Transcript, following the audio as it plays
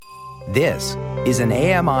This is an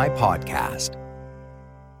AMI podcast.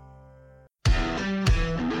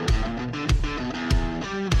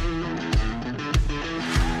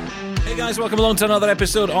 Hey guys, welcome along to another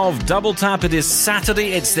episode of Double Tap. It is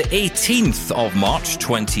Saturday, it's the 18th of March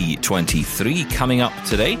 2023. Coming up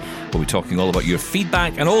today, we'll be talking all about your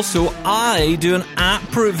feedback, and also I do an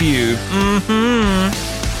app review.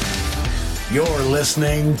 You're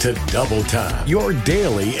listening to Double Tap, your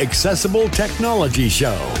daily accessible technology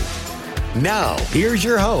show. Now, here's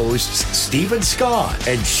your hosts, Stephen Scott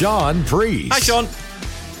and Sean Priest. Hi, Sean.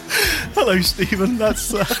 Hello, Stephen.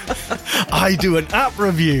 That's I do an app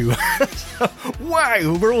review.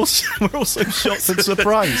 Wow, we're all so shocked and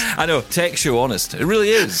surprised. I know, tech show, honest. It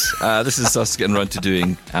really is. This is us getting around to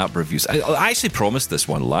doing app reviews. I actually promised this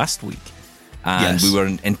one last week, and Yes. we were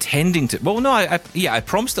intending to. Well, no, I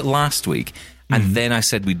promised it last week, and then I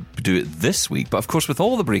said we'd do it this week. But of course, with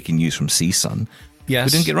all the breaking news from CSUN, Yes.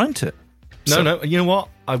 we didn't get around to it. No, you know what?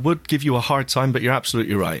 I would give you a hard time, but you're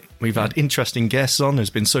absolutely right. We've had interesting guests on. There's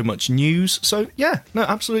been so much news. So, yeah, no,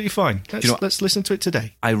 absolutely fine. Let's listen to it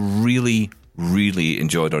today. I really, really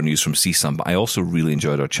enjoyed our news from CSUN, but I also really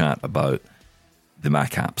enjoyed our chat about the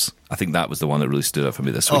Mac apps. I think that was the one that really stood out for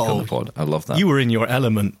me this week on the pod. I love that. You were in your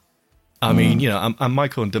element. I mean, you know, and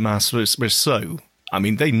Michael and Damas were so... I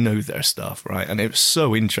mean, they know their stuff, right? And it was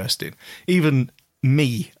so interesting. Even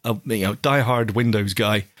me, a diehard Windows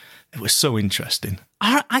guy, it was so interesting.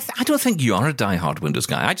 I don't think you are a diehard Windows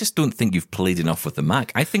guy. I just don't think you've played enough with the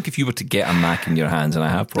Mac. I think if you were to get a Mac in your hands, and I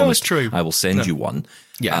have promised, it's true. I will send you one.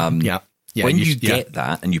 Yeah. When you get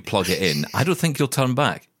that and you plug it in, I don't think you'll turn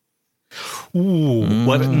back. Ooh,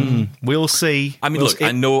 we'll see. I mean, look,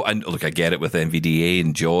 I know, and look, I get it with NVDA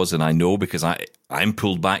and JAWS, and I know because I'm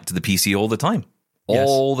pulled back to the PC all the time.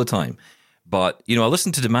 All the time. But, you know, I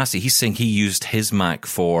listened to Damasi. He's saying he used his Mac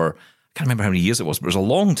for, I can't remember how many years it was, but it was a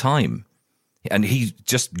long time. And he's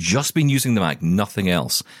just been using the Mac, nothing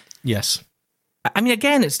else. Yes. I mean,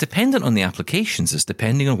 again, it's dependent on the applications. It's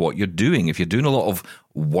depending on what you're doing. If you're doing a lot of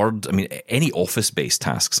Word, I mean, any office-based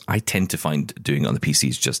tasks, I tend to find doing it on the PC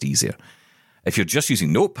is just easier. If you're just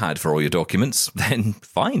using Notepad for all your documents, then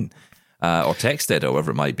fine. Or TextEdit or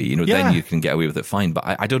whatever it might be, you know, then you can get away with it fine. But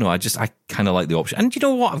I don't know, I kind of like the option. And you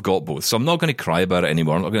know what? I've got both, so I'm not going to cry about it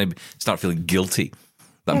anymore. I'm not going to start feeling guilty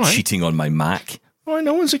that I'm cheating on my Mac. All right,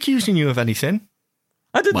 no one's accusing you of anything.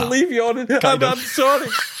 I didn't leave you on it. I'm sorry.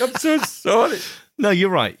 I'm so sorry. No,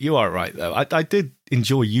 you're right. You are right, though. I did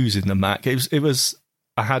enjoy using the Mac.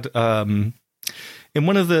 I had, in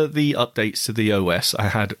one of the updates to the OS, I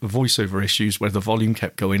had voiceover issues where the volume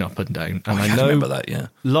kept going up and down. And I know remember that, yeah.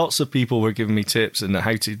 Lots of people were giving me tips and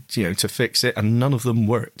how to, to fix it, and none of them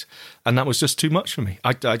worked. And that was just too much for me.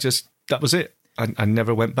 That was it. I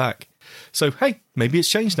never went back. So, hey, maybe it's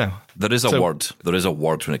changed now. There is a word. There is a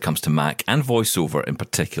word when it comes to Mac and voiceover in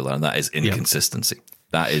particular, and that is inconsistency. Yeah.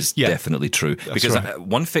 That is definitely true. That's because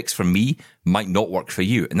one fix for me might not work for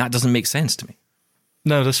you, and that doesn't make sense to me.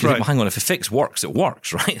 No, that's right. Well, hang on, if a fix works, it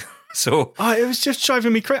works, right? So it was just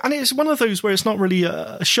driving me crazy. And it's one of those where it's not really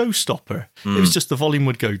a showstopper. It was just the volume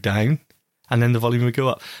would go down and then the volume would go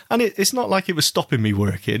up. And it's not like it was stopping me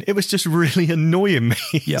working. It was just really annoying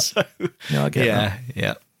me. Yeah. So, no, I get that.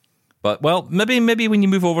 Yeah. But, well, maybe when you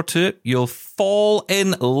move over to it, you'll fall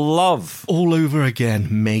in love. All over again,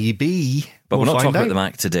 maybe. But we're not talking about the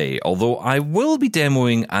Mac today, although I will be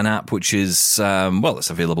demoing an app which is, it's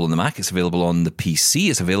available on the Mac, it's available on the PC,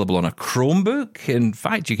 it's available on a Chromebook. In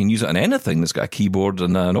fact, you can use it on anything that's got a keyboard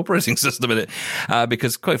and an operating system in it,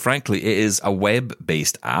 because, quite frankly, it is a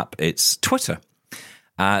web-based app. It's Twitter.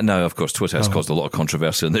 Now, of course, Twitter has caused a lot of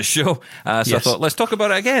controversy on this show, I thought, let's talk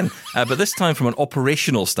about it again, but this time from an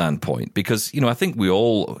operational standpoint, because, I think we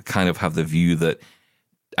all kind of have the view that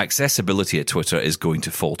accessibility at Twitter is going to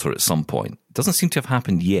falter at some point. It doesn't seem to have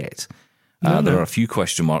happened yet. There are a few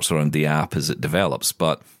question marks around the app as it develops,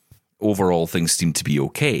 but overall things seem to be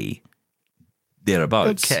okay.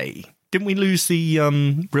 Thereabouts. Okay. Didn't we lose the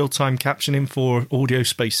real-time captioning for audio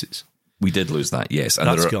spaces? We did lose that, yes. And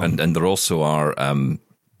That's there gone. there also are...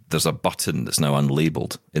 there's a button that's now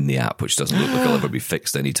unlabeled in the app, which doesn't look like it'll ever be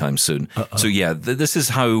fixed anytime soon. So yeah, this is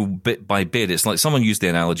how bit by bit, it's like someone used the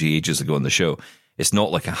analogy ages ago on the show. It's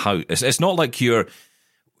not like a house. It's not like you're,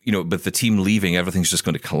 with the team leaving, everything's just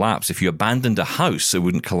going to collapse. If you abandoned a house, it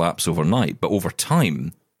wouldn't collapse overnight. But over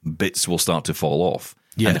time, bits will start to fall off.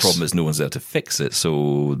 Yes. And the problem is no one's there to fix it.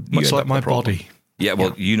 So much like my body. Yeah,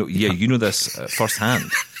 well, you know this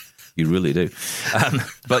firsthand. You really do.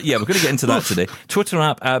 But yeah, we're going to get into that today. Twitter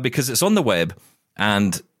app, because it's on the web,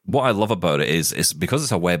 and what I love about it is because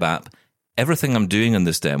it's a web app, everything I'm doing in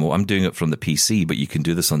this demo, I'm doing it from the PC, but you can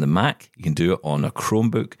do this on the Mac, you can do it on a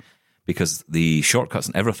Chromebook. because the shortcuts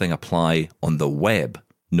and everything apply on the web,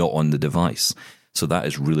 not on the device. So that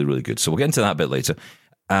is really, really good. So we'll get into that a bit later.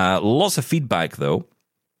 Lots of feedback, though.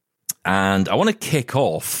 And I want to kick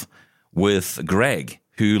off with Greg,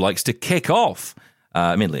 who likes to kick off.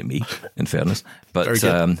 Mainly me, in fairness. But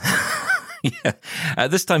yeah,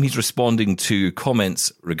 this time he's responding to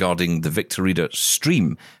comments regarding the Victor Reader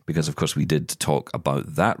stream, because, of course, we did talk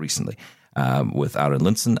about that recently. With Aaron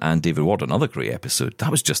Linson and David Ward, another great episode. That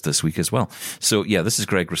was just this week as well. So, yeah, this is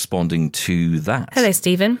Greg responding to that. Hello,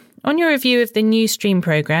 Stephen. On your review of the new stream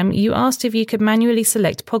program, you asked if you could manually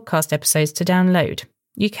select podcast episodes to download.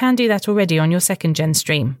 You can do that already on your second-gen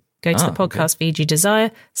stream. Go to the podcast feed you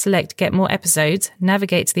desire, select Get More Episodes,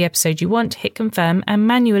 navigate to the episode you want, hit confirm, and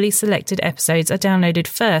manually selected episodes are downloaded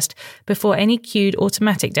first before any queued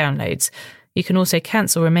automatic downloads. You can also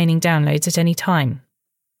cancel remaining downloads at any time.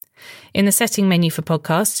 In the setting menu for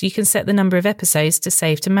podcasts, you can set the number of episodes to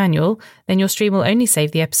save to manual, then your stream will only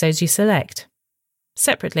save the episodes you select.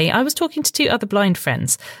 Separately, I was talking to 2 other blind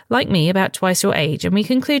friends, like me, about twice your age, and we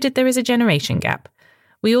concluded there is a generation gap.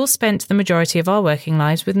 We all spent the majority of our working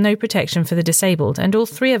lives with no protection for the disabled, and all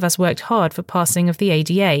 3 of us worked hard for passing of the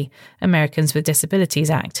ADA, Americans with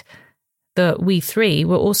Disabilities Act. We 3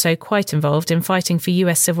 were also quite involved in fighting for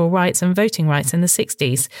US civil rights and voting rights in the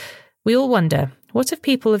 60s. We all wonder, what have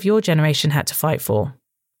people of your generation had to fight for?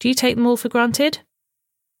 Do you take them all for granted?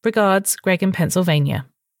 Regards, Greg in Pennsylvania.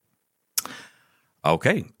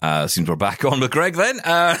 Okay, seems we're back on with Greg then.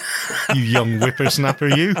 You young whippersnapper,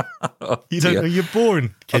 you. You don't know you're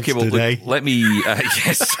born, kids, okay, well, today. let me,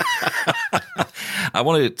 yes. I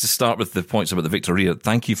wanted to start with the points about the Victor Reader.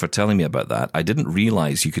 Thank you for telling me about that. I didn't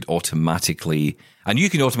realise you could automatically, and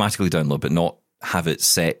you can automatically download, but not have it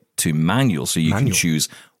set to manual, so you can choose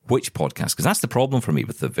which podcast, because that's the problem for me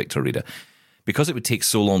with the Victor Reader. Because it would take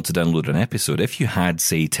so long to download an episode, if you had,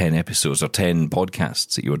 say, 10 episodes or 10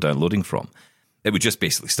 podcasts that you were downloading from, it would just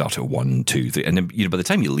basically start at 1, 2, 3, and then by the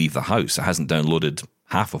time you leave the house, it hasn't downloaded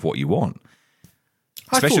half of what you want.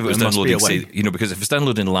 Especially if it was downloading, say, because if it's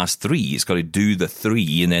downloading the last 3, it's got to do the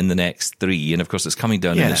 3 and then the next 3, and of course it's coming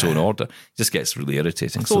down in its own order. It just gets really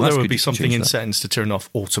irritating. So there would be something in settings to turn off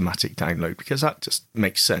automatic download, because that just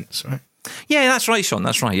makes sense, right? Yeah, that's right, Sean.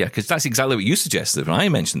 That's right. Yeah, because that's exactly what you suggested when I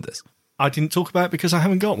mentioned this. I didn't talk about it because I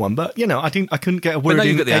haven't got one, but I couldn't get a word in. But now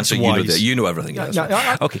you've got the answer. You know everything.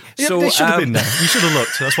 Okay, so they should have been there. You should have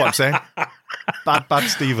looked. That's what I'm saying. Bad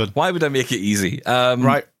Stephen. Why would I make it easy?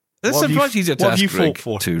 Right. It's much easier to ask Greg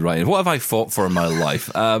for? Ryan. What have I fought for in my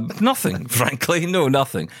life? Nothing, frankly. No,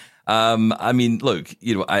 nothing. I mean, look,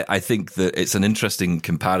 I think that it's an interesting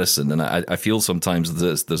comparison, and I feel sometimes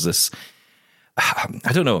there's this.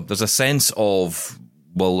 I don't know. There's a sense of,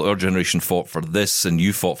 well, our generation fought for this and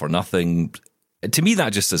you fought for nothing. To me,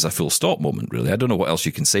 that just is a full stop moment, really. I don't know what else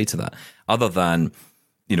you can say to that other than,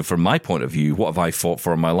 from my point of view, what have I fought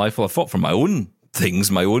for in my life? Well, I fought for my own things,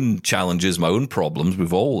 my own challenges, my own problems.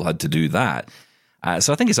 We've all had to do that.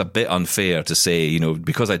 So I think it's a bit unfair to say,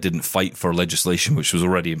 because I didn't fight for legislation which was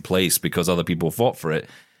already in place because other people fought for it,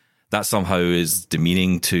 that somehow is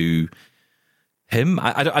demeaning to him.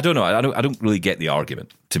 I don't know. I don't really get the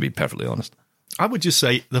argument, to be perfectly honest. I would just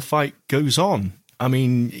say the fight goes on. I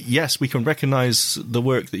mean, yes, we can recognise the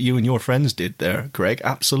work that you and your friends did there, Greg,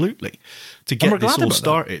 absolutely, to get this all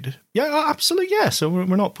started. That. Yeah, absolutely, yeah. So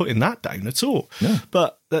we're not putting that down at all. No.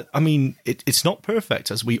 But, it's not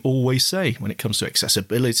perfect, as we always say, when it comes to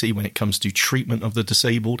accessibility, when it comes to treatment of the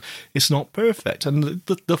disabled. It's not perfect, and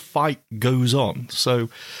the fight goes on. So,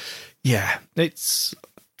 yeah, it's,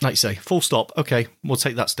 like you say, full stop. Okay, we'll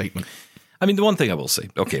take that statement. I mean, the one thing I will say.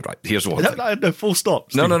 Okay, right. Here's one thing. No, full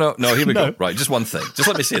stop. No. Here we go. Right, just one thing. Just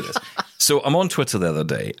let me say this. So I'm on Twitter the other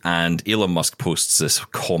day, and Elon Musk posts this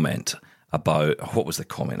comment about, what was the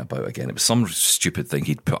comment about again? It was some stupid thing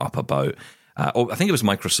he'd put up about, I think it was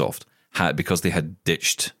Microsoft, because they had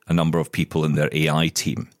ditched a number of people in their AI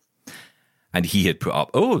team. And he had put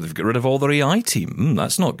up, they've got rid of all their AI team.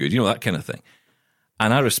 That's not good. That kind of thing.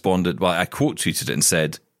 And I responded, I quote tweeted it and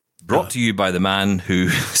said, brought to you by the man who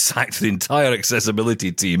sacked the entire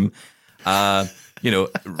accessibility team,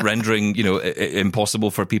 rendering,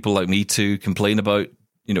 impossible for people like me to complain about,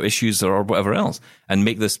 issues or whatever else, and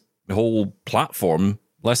make this whole platform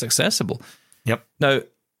less accessible. Yep. Now,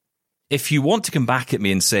 if you want to come back at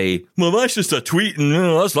me and say, well, that's just a tweet and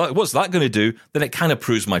what's that going to do? Then it kind of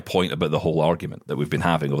proves my point about the whole argument that we've been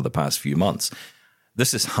having over the past few months.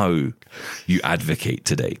 This is how you advocate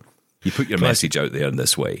today. You put your message out there in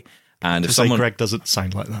this way. And if someone, Greg doesn't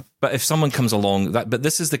sound like that. But if someone comes along, but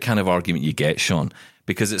this is the kind of argument you get, Sean,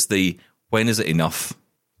 because it's the, when is it enough?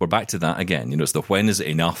 We're back to that again. It's the, when is it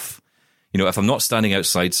enough? If I'm not standing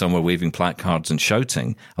outside somewhere waving placards and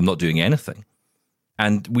shouting, I'm not doing anything.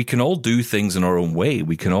 And we can all do things in our own way.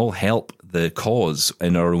 We can all help the cause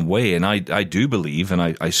in our own way. And I do believe, and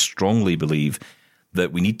I strongly believe,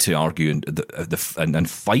 that we need to argue and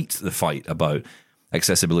fight the fight about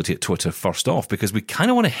accessibility at Twitter first off, because we kind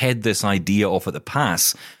of want to head this idea off at the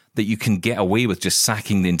pass that you can get away with just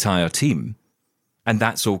sacking the entire team. And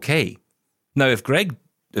that's okay. Now,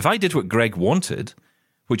 if I did what Greg wanted,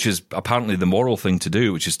 which is apparently the moral thing to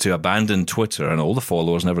do, which is to abandon Twitter and all the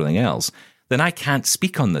followers and everything else, then I can't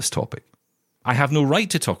speak on this topic. I have no right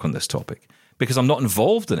to talk on this topic because I'm not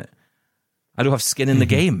involved in it. I don't have skin in the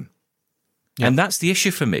game. Yeah. And that's the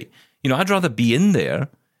issue for me. I'd rather be in there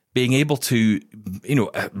being able to,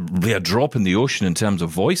 be a drop in the ocean in terms of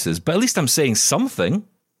voices, but at least I'm saying something.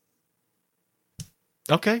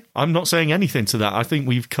 Okay, I'm not saying anything to that. I think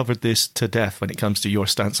we've covered this to death when it comes to your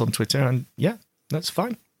stance on Twitter, and yeah, that's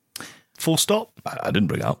fine. Full stop. I didn't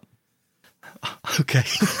bring it up. Okay.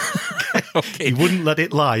 Okay. You wouldn't let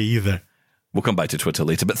it lie either. We'll come back to Twitter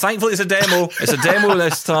later, but thankfully it's a demo. It's a demo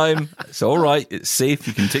this time. It's all right. It's safe.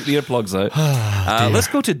 You can take the earplugs out. Let's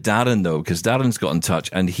go to Darren, though, because Darren's got in touch,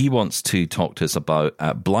 and he wants to talk to us about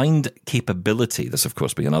blind capability. This, of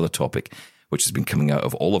course, being another topic which has been coming out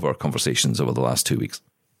of all of our conversations over the last 2 weeks.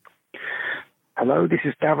 Hello, this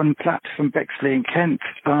is Darren Platt from Bexley in Kent.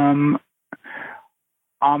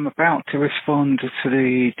 I'm about to respond to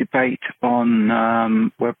the debate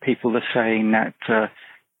on where people are saying that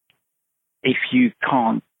if you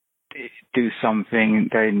can't do something,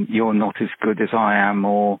 then you're not as good as I am,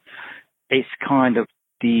 or it's kind of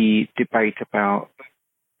the debate about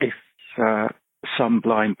if some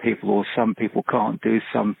blind people or some people can't do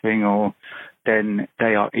something, or then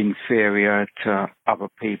they are inferior to other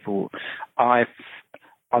people. I'm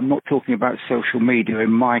not talking about social media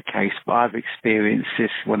in my case, but I've experienced this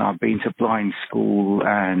when I've been to blind school,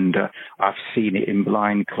 and I've seen it in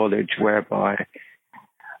blind college, whereby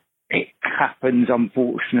it happens,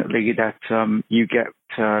 unfortunately, that you get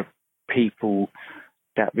people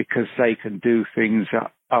that because they can do things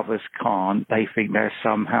that others can't, they think they're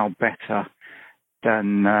somehow better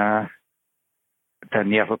than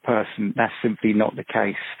the other person. That's simply not the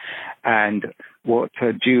case. And what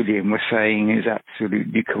Julian was saying is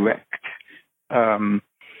absolutely correct. How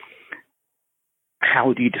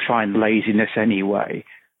do you define laziness anyway?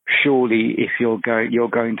 Surely, if you're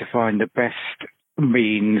going to find the best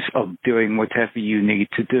means of doing whatever you need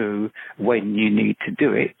to do when you need to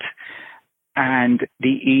do it, and the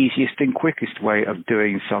easiest and quickest way of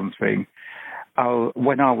doing something.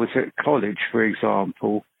 When I was at college, for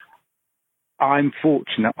example, I'm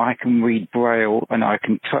fortunate I can read Braille and I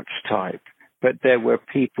can touch type, but there were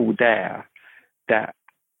people there that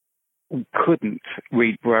couldn't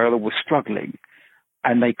read Braille or were struggling,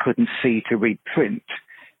 and they couldn't see to read print.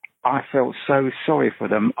 I felt so sorry for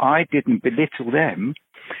them. I didn't belittle them.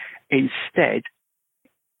 Instead,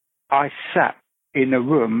 I sat in a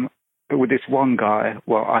room with this one guy.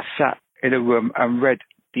 Well, I sat in a room and read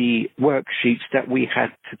the worksheets that we had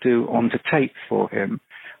to do onto tape for him,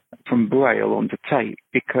 from Braille onto tape,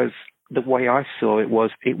 because the way I saw it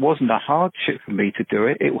wasn't a hardship for me to do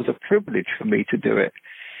it. It was a privilege for me to do it,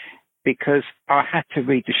 because I had to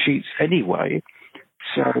read the sheets anyway.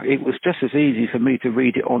 So it was just as easy for me to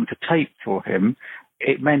read it onto tape for him.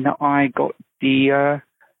 It meant that I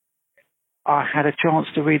had a chance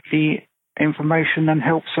to read the information and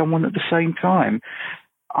help someone at the same time.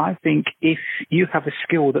 I think if you have a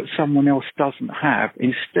skill that someone else doesn't have,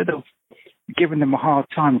 instead of giving them a hard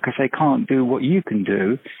time because they can't do what you can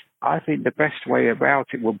do, I think the best way about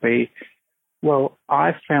it will be, well,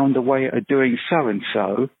 I found a way of doing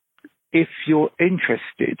so-and-so. If you're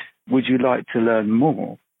interested, would you like to learn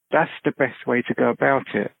more? That's the best way to go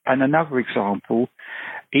about it. And another example,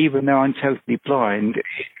 even though I'm totally blind,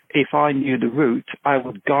 if I knew the route, I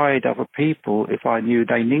would guide other people, if I knew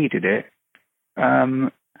they needed it,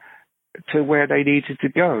 to where they needed to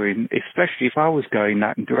go, especially if I was going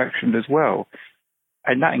that direction as well.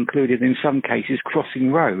 And that included, in some cases,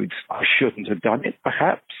 crossing roads. I shouldn't have done it,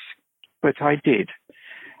 perhaps, but I did.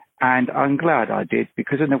 And I'm glad I did,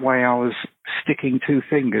 because in a way I was sticking two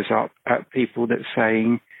fingers up at people that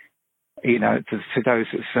saying, to those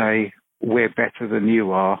that say, we're better than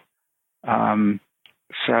you are.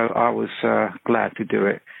 So I was glad to do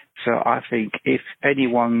it. So I think if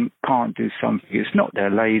anyone can't do something, it's not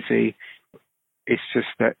they're lazy. It's just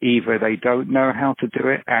that either they don't know how to do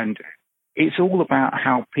it, and it's all about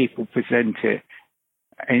how people present it.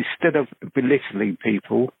 Instead of belittling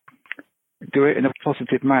people, do it in a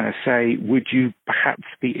positive manner. Say, would you perhaps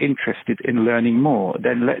be interested in learning more?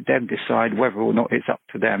 Then let them decide whether or not it's up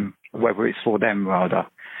to them. whether it's for them rather.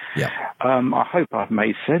 Yeah. I hope I've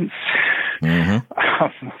made sense.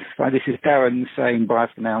 Mm-hmm. This is Darren saying bye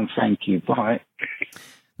for now and thank you. Bye.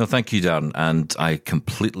 No, thank you, Darren. And I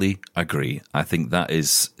completely agree. I think that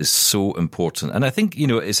is so important. And I think,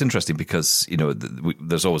 it's interesting because,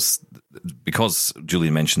 there's always, because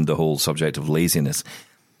Julian mentioned the whole subject of laziness,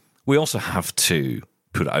 we also have to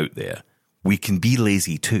put it out there. We can be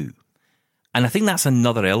lazy too. And I think that's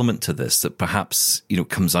another element to this that perhaps,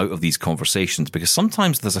 comes out of these conversations, because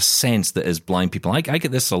sometimes there's a sense that as blind people, I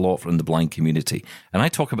get this a lot from the blind community, and I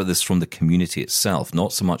talk about this from the community itself,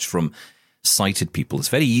 not so much from sighted people. It's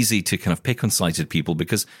very easy to kind of pick on sighted people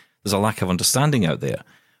because there's a lack of understanding out there.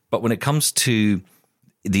 But when it comes to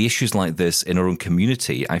the issues like this in our own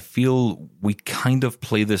community, I feel we kind of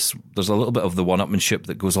play this, there's a little bit of the one-upmanship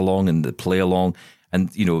that goes along and the play along. And,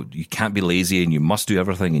 you can't be lazy and you must do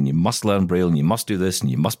everything and you must learn Braille and you must do this and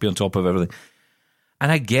you must be on top of everything.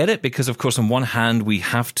 And I get it because, of course, on one hand, we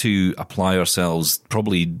have to apply ourselves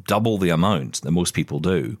probably double the amount that most people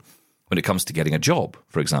do when it comes to getting a job,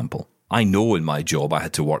 for example. I know in my job I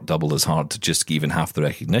had to work double as hard to just even half the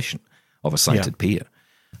recognition of a sighted peer.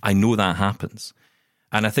 I know that happens.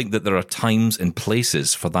 And I think that there are times and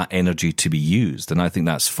places for that energy to be used, and I think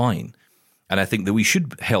that's fine. And I think that we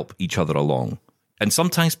should help each other along. And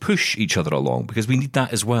sometimes push each other along, because we need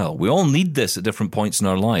that as well. We all need this at different points in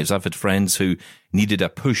our lives. I've had friends who needed a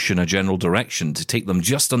push in a general direction to take them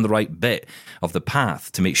just on the right bit of the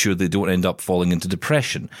path to make sure they don't end up falling into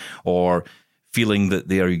depression or feeling that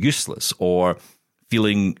they are useless or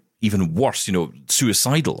feeling even worse,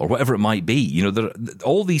 suicidal or whatever it might be.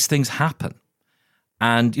 All these things happen.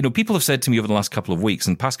 And, people have said to me over the last couple of weeks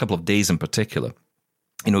and past couple of days in particular,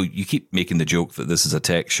 you keep making the joke that this is a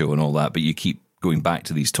tech show and all that, but you keep going back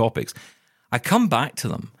to these topics. I come back to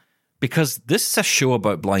them because this is a show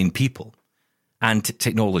about blind people and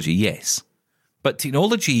technology, yes. But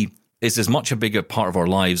technology is as much a bigger part of our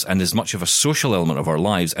lives and as much of a social element of our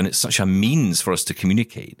lives, and it's such a means for us to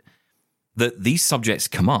communicate that these subjects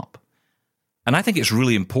come up. And I think it's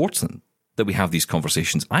really important that we have these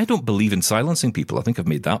conversations. I don't believe in silencing people. I think I've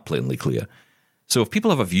made that plainly clear. So if people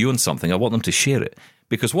have a view on something, I want them to share it.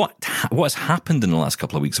 Because what has happened in the last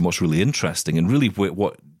couple of weeks and what's really interesting, and really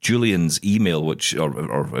what Julian's email,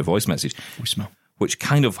 or voice message, which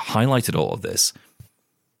kind of highlighted all of this,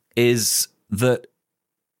 is that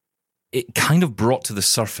it kind of brought to the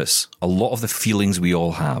surface a lot of the feelings we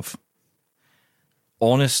all have.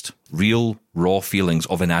 Honest, real, raw feelings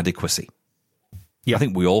of inadequacy. Yeah. I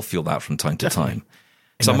think we all feel that from time to time.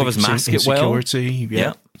 Some of us mask it well.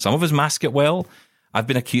 Yeah. Some of us mask it well. I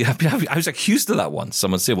was accused of that once.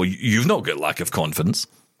 Someone said, well, you've not got lack of confidence.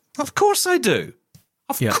 Of course I do.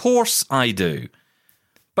 Of course I do.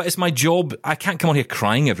 But it's my job. I can't come on here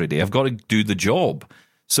crying every day. I've got to do the job.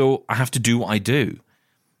 So I have to do what I do.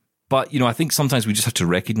 But, I think sometimes we just have to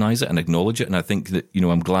recognize it and acknowledge it. And I think that,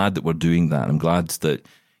 I'm glad that we're doing that. I'm glad that,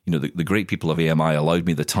 the great people of AMI allowed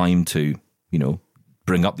me the time to,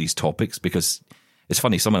 bring up these topics, because it's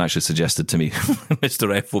funny, someone actually suggested to me,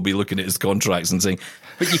 Mr. F will be looking at his contracts and saying,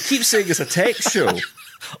 but you keep saying it's a tech show.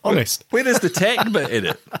 Honest. Where is the tech bit in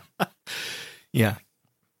it? Yeah.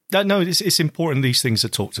 No, it's important these things are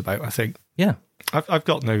talked about, I think. Yeah. I've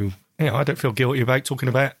got no, I don't feel guilty about talking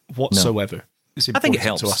about it whatsoever. No. I think it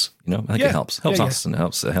helps to us. I think it helps. Helps us, and it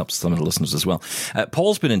helps some of the listeners as well.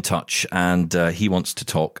 Paul's been in touch, and he wants to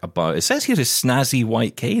talk about, it says here, his snazzy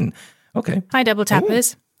white cane. Okay. Hi, Double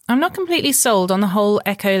Tappers. Ooh. I'm not completely sold on the whole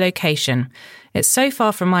echolocation. It's so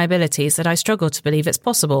far from my abilities that I struggle to believe it's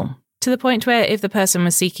possible. To the point where if the person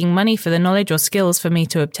was seeking money for the knowledge or skills for me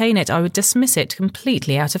to obtain it, I would dismiss it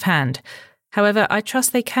completely out of hand. However, I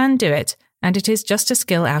trust they can do it, and it is just a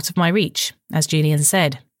skill out of my reach, as Julian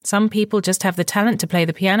said. Some people just have the talent to play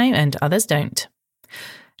the piano and others don't.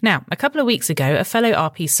 Now, a couple of weeks ago, a fellow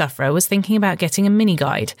RP sufferer was thinking about getting a mini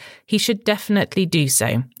guide. He should definitely do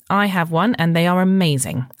so. I have one and they are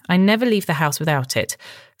amazing. I never leave the house without it.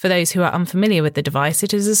 For those who are unfamiliar with the device,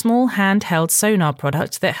 it is a small handheld sonar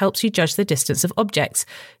product that helps you judge the distance of objects.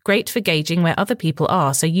 Great for gauging where other people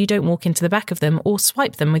are so you don't walk into the back of them or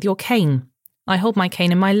swipe them with your cane. I hold my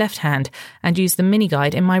cane in my left hand and use the mini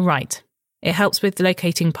guide in my right. It helps with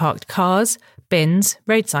locating parked cars, bins,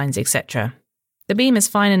 road signs, etc. The beam is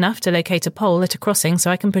fine enough to locate a pole at a crossing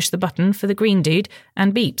so I can push the button for the green dude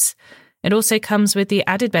and beeps. It also comes with the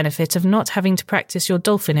added benefit of not having to practice your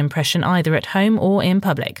dolphin impression either at home or in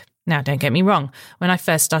public. Now, don't get me wrong. When I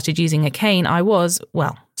first started using a cane, I was,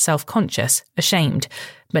 self-conscious, ashamed.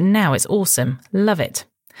 But now it's awesome. Love it.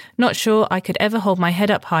 Not sure I could ever hold my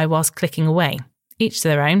head up high whilst clicking away. Each to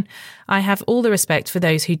their own. I have all the respect for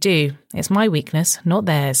those who do. It's my weakness, not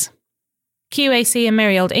theirs. QAC and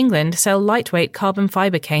Merry Old England sell lightweight carbon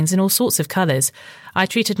fibre canes in all sorts of colours. I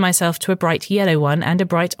treated myself to a bright yellow one and a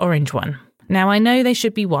bright orange one. Now I know they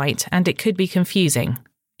should be white and it could be confusing.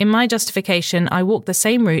 In my justification, I walk the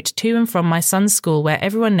same route to and from my son's school where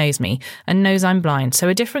everyone knows me and knows I'm blind, so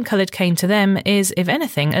a different coloured cane to them is, if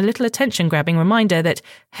anything, a little attention-grabbing reminder that,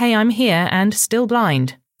 hey, I'm here and still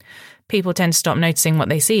blind. People tend to stop noticing what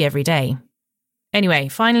they see every day. Anyway,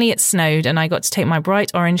 finally it snowed and I got to take my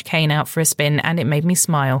bright orange cane out for a spin and it made me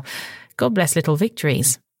smile. God bless little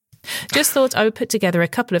victories. Just thought I would put together a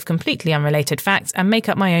couple of completely unrelated facts and make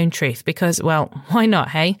up my own truth because, well, why not,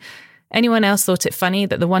 hey? Anyone else thought it funny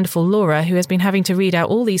that the wonderful Laura, who has been having to read out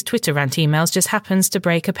all these Twitter rant emails, just happens to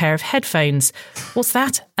break a pair of headphones? What's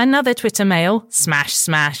that? Another Twitter mail? Smash,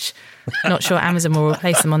 smash. Not sure Amazon will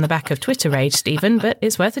replace them on the back of Twitter Rage, Stephen, but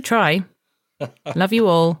it's worth a try. Love you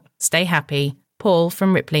all. Stay happy. Paul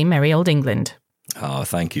from Ripley, Merry Old England. Oh,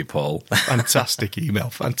 thank you, Paul. Fantastic email.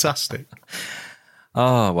 Fantastic.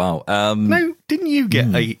 Oh, wow. No, didn't you get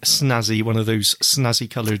a snazzy, one of those snazzy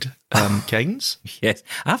coloured canes? Yes.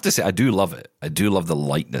 I have to say, I do love it. I do love the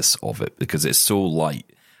lightness of it because it's so light.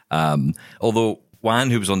 Although Juan,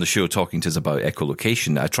 who was on the show talking to us about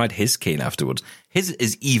echolocation, I tried his cane afterwards. His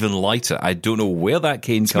is even lighter. I don't know where that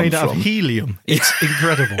cane comes from. It's made out of helium. It's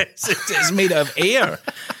incredible. It's made out of air.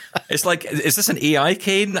 It's like, is this an AI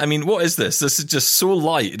cane? I mean, what is this? This is just so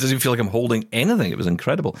light. It doesn't feel like I'm holding anything. It was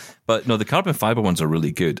incredible. But no, the carbon fiber ones are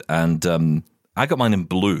really good. And I got mine in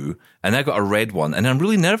blue and I got a red one. And I'm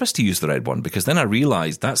really nervous to use the red one because then I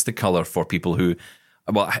realized that's the color for people who,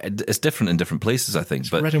 well, it's different in different places, I think.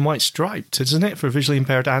 But red and white striped, isn't it? For visually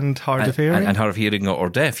impaired and hard of hearing? And hard of hearing or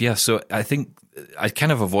deaf, yeah. So I think I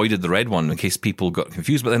kind of avoided the red one in case people got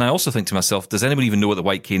confused. But then I also think to myself, does anyone even know what the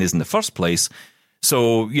white cane is in the first place?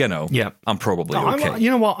 So, you know, yeah. I'm probably okay.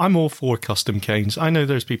 You know what? I'm all for custom canes. I know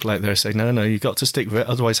there's people out there saying, no, you've got to stick with it.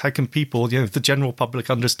 Otherwise, how can people, the general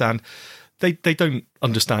public understand? They don't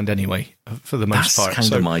understand anyway, for the most part. That's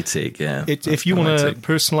kind of my take, yeah. If you want to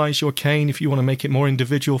personalise your cane, if you want to make it more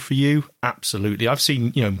individual for you, absolutely. I've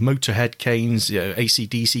seen, Motorhead canes,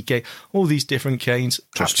 AC/DC cane, all these different canes.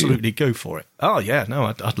 Absolutely, go for it. Oh, yeah, no,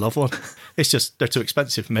 I'd love one. It's just, they're too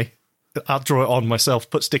expensive for me. I'll draw it on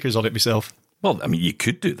myself, put stickers on it myself. Well, I mean, you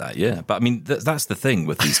could do that, yeah. But I mean, that's the thing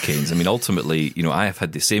with these canes. I mean, ultimately, I have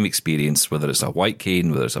had the same experience, whether it's a white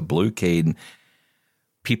cane, whether it's a blue cane.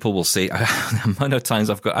 People will say, the amount of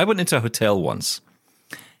times I went into a hotel once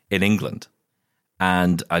in England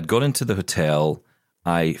and I'd gone into the hotel.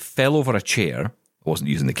 I fell over a chair. I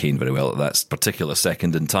wasn't using the cane very well at that particular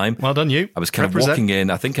second in time. Well done, you. I was kind of walking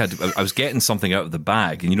in. I think I was getting something out of the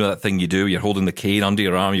bag. And you know that thing you do? You're holding the cane under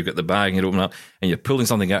your arm, you've got the bag, and you open it up, and you're pulling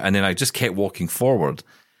something out. And then I just kept walking forward.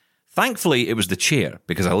 Thankfully, it was the chair,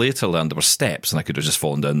 because I later learned there were steps, and I could have just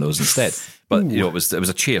fallen down those instead. But, it was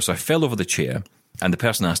a chair. So I fell over the chair, and the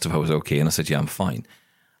person asked if I was okay, and I said, yeah, I'm fine.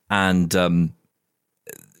 And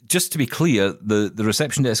just to be clear, the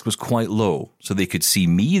reception desk was quite low, so they could see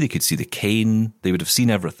me, they could see the cane, they would have seen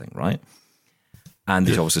everything, right? And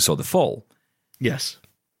they obviously saw the fall. Yes.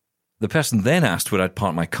 The person then asked where I'd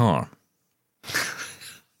parked my car.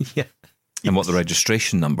 Yeah. And what the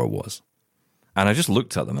registration number was. And I just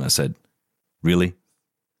looked at them and I said, really?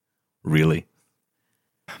 Really?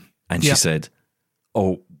 And she said,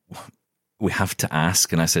 oh, we have to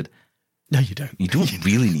ask. And I said, no, you don't. You don't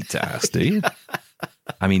really need to ask, do you?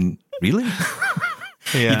 I mean, really?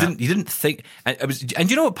 Yeah. You didn't think, and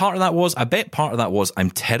you know what part of that was? I bet part of that was I'm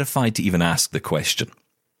terrified to even ask the question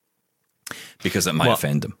because it might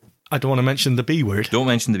offend them. I don't want to mention the B word. Don't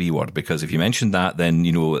mention the B word, because if you mention that, then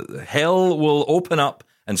hell will open up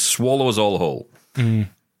and swallow us all whole. Yeah,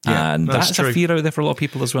 and that's a fear out there for a lot of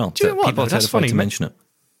people as well. Do you know what? People are that's terrified funny to mention it.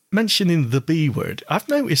 Mentioning the B word, I've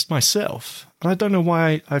noticed myself, and I don't know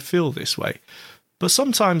why I feel this way, but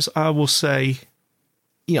sometimes I will say,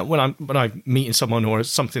 when I'm meeting someone or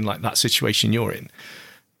something like that situation you're in,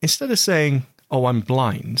 instead of saying, oh, I'm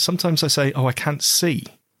blind, sometimes I say, oh, I can't see.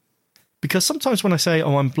 Because sometimes when I say,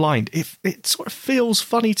 oh, I'm blind, it sort of feels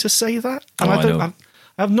funny to say that. And I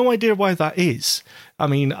have no idea why that is. I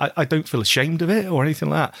mean, I don't feel ashamed of it or anything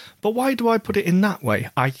like that. But why do I put it in that way?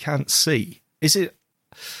 I can't see. Is it...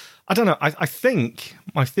 I don't know. I think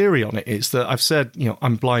my theory on it is that I've said,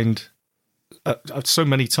 I'm blind so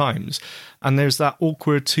many times, and there's that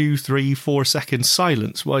awkward 2, 3, 4 second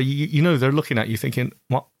silence while they're looking at you thinking,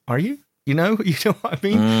 what are you? You know what I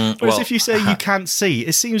mean? Whereas if you say you can't see,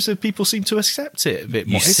 it seems that people seem to accept it a bit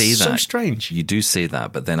more. It's so strange. You do say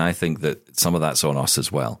that, but then I think that some of that's on us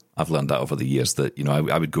as well. I've learned that over the years that,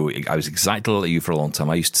 I would go, I was exactly like you for a long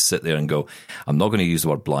time. I used to sit there and go, I'm not going to use the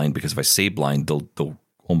word blind, because if I say blind, they'll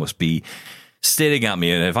almost be staring at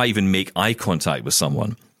me, and if I even make eye contact with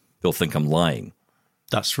someone, they'll think I'm lying.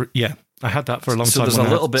 Yeah. I had that for a long time. So there's a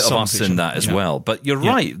little bit of us in that as well. But you're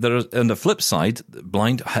right. On the flip side,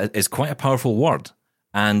 blind is quite a powerful word,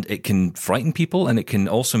 and it can frighten people, and it can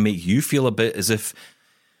also make you feel a bit as if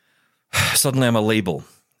suddenly I'm a label.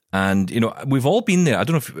 And, we've all been there. I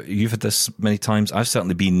don't know if you've had this many times. I've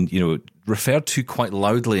certainly been, referred to quite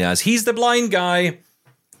loudly as, he's the blind guy,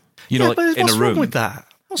 like but in a room. What's wrong with that?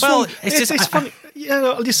 It's funny.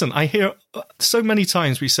 Listen, I hear so many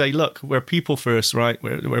times we say, look, we're people first, right?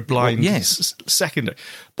 We're blind. Well, yes. Secondary.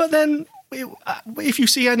 But then if you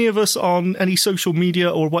see any of us on any social media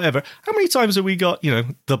or whatever, how many times have we got,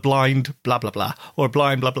 the blind blah, blah, blah, or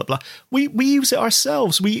blind blah, blah, blah? We use it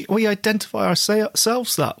ourselves. We identify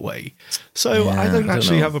ourselves that way. So I don't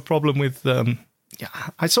actually have a problem with...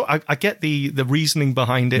 I get the reasoning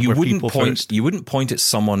behind it. You wouldn't point at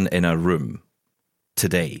someone in a room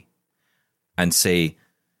today and say,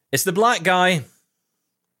 it's the black guy.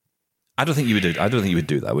 I don't think you would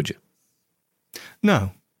do that, would you?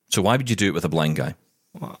 No. So why would you do it with a blind guy?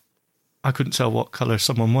 Well, I couldn't tell what colour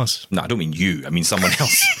someone was. No, I don't mean you. I mean someone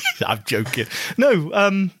else. I'm joking.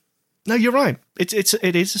 No, you're right. It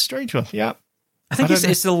is a strange one. Yeah. I think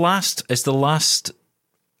it's the last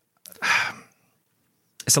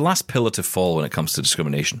pillar to fall when it comes to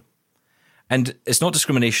discrimination. And it's not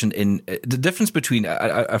discrimination in the difference between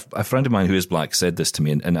a friend of mine who is black said this to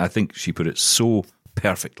me, and I think she put it so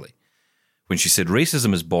perfectly when she said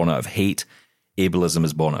racism is born out of hate, ableism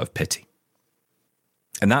is born out of pity.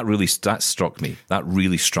 And that struck me. That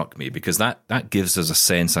really struck me because that gives us a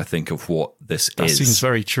sense, I think, of what this is. That seems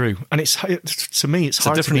very true. And to me, it's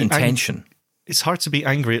hard a different to be intention. It's hard to be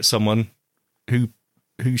angry at someone who's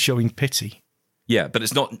showing pity. Yeah, but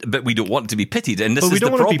it's not. But we don't want to be pitied, and this is the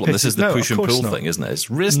problem. This is the push and pull thing, isn't it? It's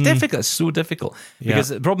difficult. It's so difficult because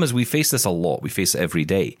the problem is we face this a lot. We face it every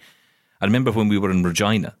day. I remember when we were in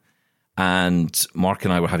Regina, and Mark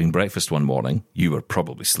and I were having breakfast one morning. You were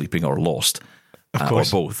probably sleeping or lost, or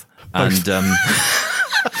both. And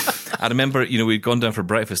I remember, we'd gone down for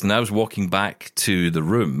breakfast, and I was walking back to the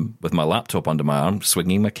room with my laptop under my arm,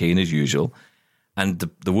 swinging my cane as usual. And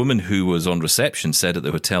the woman who was on reception said at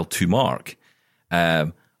the hotel to Mark,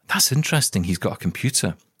 that's interesting. He's got a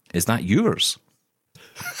computer. Is that yours?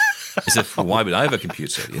 As if, why would I have a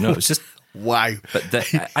computer? It's just wow. But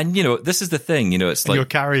this is the thing. It's like you're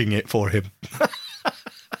carrying it for him.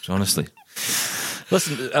 Honestly,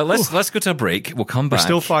 listen. Let's go to a break. We'll come back. We're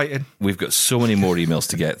still fighting. We've got so many more emails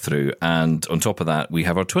to get through, and on top of that, we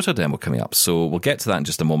have our Twitter demo coming up. So we'll get to that in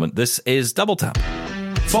just a moment. This is Double Tap.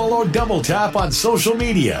 Follow Double Tap on social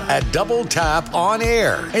media at Double Tap On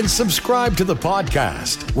Air and subscribe to the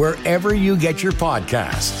podcast wherever you get your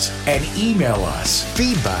podcasts and email us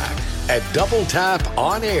feedback at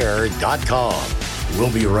doubletaponair.com.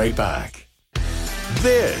 We'll be right back.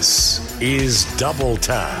 This is Double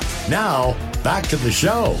Tap. Now, back to the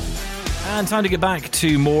show. And time to get back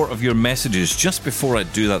to more of your messages. Just before I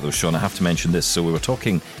do that, though, Sean, I have to mention this. So we were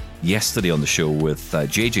talking yesterday on the show with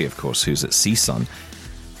JJ, of course, who's at CSUN.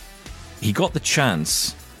 He got the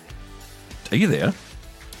chance. Are you there?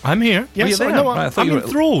 I'm here. Yes, there? No, right, I'm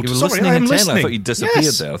enthralled. You were Sorry, listening I'm intently. listening. I thought you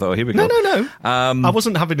disappeared there. I thought, here we go. No. I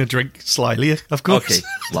wasn't having a drink slyly, of course. Okay,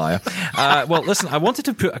 liar. Well, listen, I wanted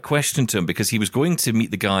to put a question to him because he was going to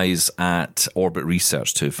meet the guys at Orbit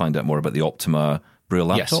Research to find out more about the Optima Braille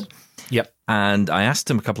laptop. Yes. Yep. And I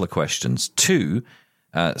asked him a couple of questions, two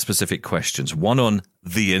specific questions. One on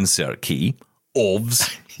the insert key,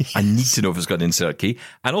 OBS. Yes. I need to know if it's got an insert key.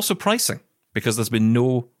 And also pricing, because there's been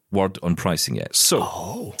no word on pricing yet.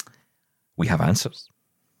 So, we have answers.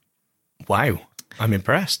 Wow. I'm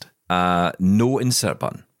impressed. No insert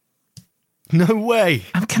button. No way.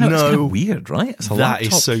 It's kind of weird, right? It's a that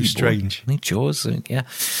is so keyboard. strange. Jaws, yeah.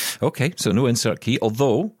 Okay, so no insert key,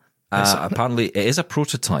 although apparently it is a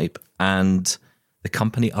prototype and the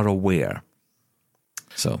company are aware.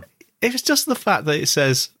 So... It's just the fact that it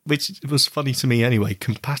says, which was funny to me anyway,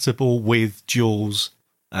 compatible with JAWS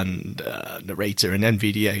and Narrator and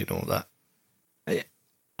NVDA and all that.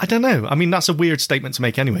 I don't know. I mean, that's a weird statement to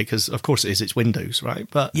make anyway, because of course it is. It's Windows, right?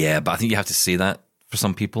 But yeah, but I think you have to say that for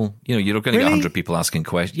some people. You're going to get 100 people asking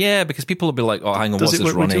questions. Yeah, because people will be like, "Oh, hang on, what's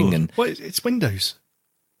this running?" And it's Windows.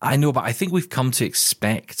 I know, but I think we've come to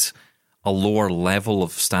expect a lower level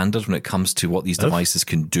of standard when it comes to what these devices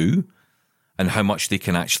can do. And how much they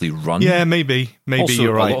can actually run. Yeah, maybe also,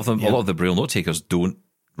 you're right. A lot of the Braille note takers don't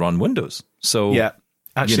run Windows. So yeah,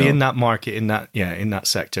 actually, in that market, in that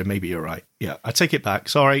sector, maybe you're right. Yeah, I take it back.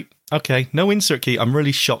 Sorry. Okay, no insert key. I'm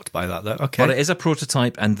really shocked by that. Though. Okay, but it is a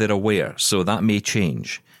prototype, and they're aware, so that may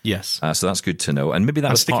change. Yes. So that's good to know. And maybe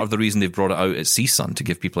that's stick part of the reason they've brought it out at CSUN, to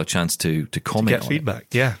give people a chance to comment Get on feedback,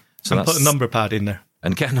 it. yeah. So and put a number pad in there.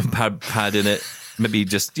 And get a number pad in it. Maybe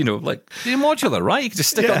just, like the modular, right? You can just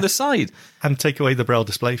stick it on the side. And take away the Braille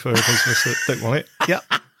display for those of us that don't want it. Yeah.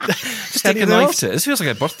 Just take a knife to it. This feels like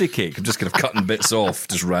a birthday cake. I'm just kind of cutting bits off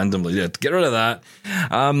just randomly. Yeah, get rid of that.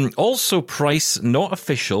 Also, price not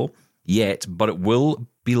official yet, but it will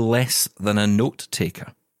be less than a note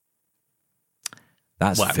taker.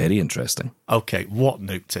 That's very interesting. Okay, what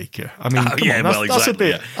note taker? I mean, exactly.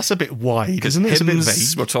 That's a bit wide, isn't it? It's a bit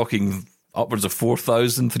vague. We're talking upwards of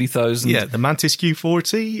 4,000, 3,000. Yeah, the Mantis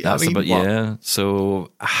Q40. That's about, yeah. So,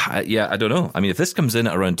 yeah, I don't know. I mean, if this comes in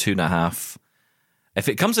at around 2.5, if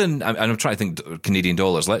it comes in, I'm trying to think Canadian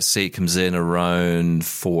dollars, let's say it comes in around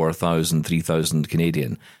 4,000, 3,000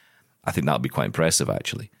 Canadian, I think that would be quite impressive,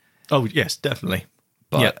 actually. Oh, yes, definitely.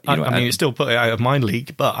 But, yeah, I mean, it's still put it out of my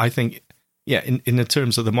league, but I think, yeah, in the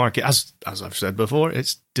terms of the market, as I've said before,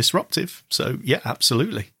 it's disruptive. So, yeah,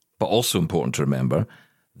 absolutely. But also important to remember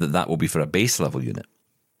that will be for a base level unit.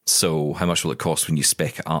 So how much will it cost when you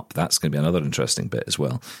spec it up? That's going to be another interesting bit as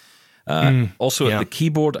well. Also, at the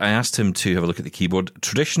keyboard, I asked him to have a look at the keyboard.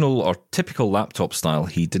 Traditional or typical laptop style,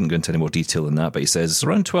 he didn't go into any more detail than that, but he says it's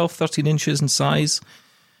around 12, 13 inches in size.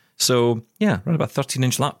 So, yeah, around about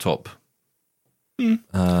 13-inch laptop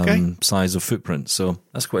size of footprint. So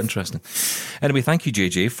that's quite interesting. Anyway, thank you,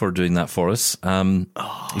 JJ, for doing that for us. He's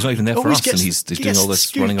not even there for us, and he's doing all this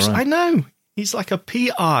scoops. Running around. I know. He's like a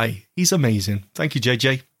PI. He's amazing. Thank you,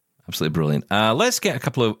 JJ. Absolutely brilliant. Let's get a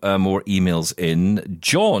couple of more emails in.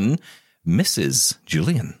 John, Mrs.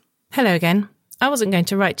 Julian. Hello again. I wasn't going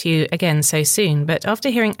to write to you again so soon, but after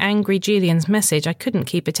hearing Angry Julian's message, I couldn't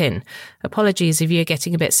keep it in. Apologies if you're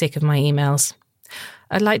getting a bit sick of my emails.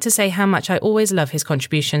 I'd like to say how much I always love his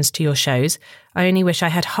contributions to your shows. I only wish I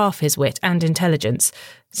had half his wit and intelligence,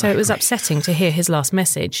 so it was upsetting to hear his last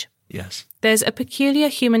message. Yes. There's a peculiar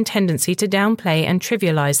human tendency to downplay and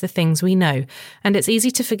trivialise the things we know, and it's easy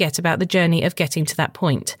to forget about the journey of getting to that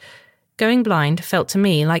point. Going blind felt to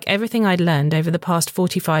me like everything I'd learned over the past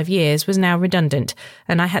 45 years was now redundant,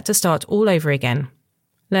 and I had to start all over again.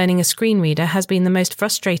 Learning a screen reader has been the most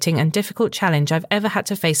frustrating and difficult challenge I've ever had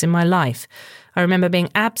to face in my life. I remember being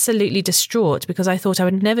absolutely distraught because I thought I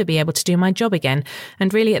would never be able to do my job again,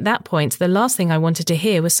 and really at that point the last thing I wanted to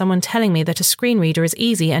hear was someone telling me that a screen reader is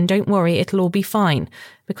easy and don't worry, it'll all be fine,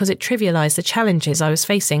 because it trivialised the challenges I was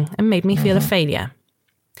facing and made me feel a failure.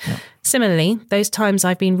 Yeah. Similarly, those times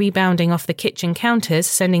I've been rebounding off the kitchen counters,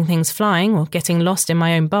 sending things flying or getting lost in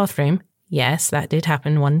my own bathroom, yes, that did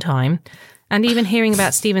happen one time, and even hearing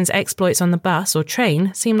about Stephen's exploits on the bus or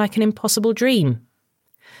train seemed like an impossible dream.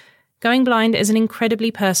 Going blind is an incredibly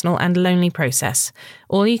personal and lonely process.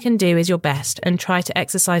 All you can do is your best and try to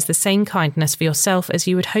exercise the same kindness for yourself as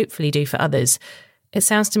you would hopefully do for others. It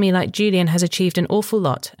sounds to me like Julian has achieved an awful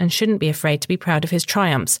lot and shouldn't be afraid to be proud of his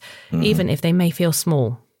triumphs, even if they may feel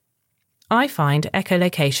small. I find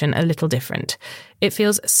echolocation a little different. It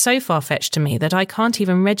feels so far-fetched to me that I can't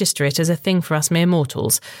even register it as a thing for us mere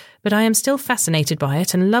mortals, but I am still fascinated by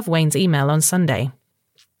it and love Wayne's email on Sunday.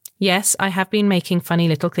 Yes, I have been making funny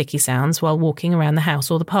little clicky sounds while walking around the house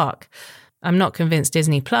or the park. I'm not convinced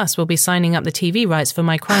Disney Plus will be signing up the TV rights for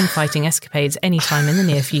my crime-fighting escapades anytime in the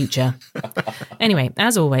near future. Anyway,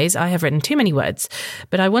 as always, I have written too many words,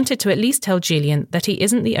 but I wanted to at least tell Julian that he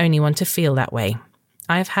isn't the only one to feel that way.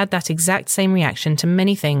 I have had that exact same reaction to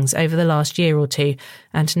many things over the last year or two,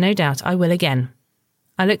 and no doubt I will again.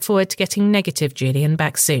 I look forward to getting negative Julian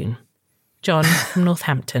back soon. John from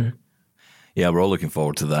Northampton. Yeah, we're all looking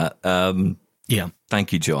forward to that. Yeah.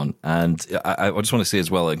 Thank you, John. And I just want to say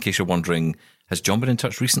as well, in case you're wondering, has John been in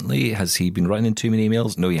touch recently? Has he been writing in too many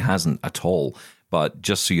emails? No, he hasn't at all. But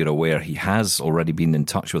just so you're aware, he has already been in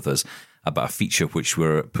touch with us about a feature which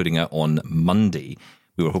we're putting out on Monday.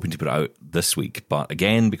 We were hoping to put it out this week, but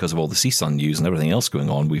again, because of all the CSUN news and everything else going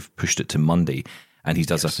on, we've pushed it to Monday. And he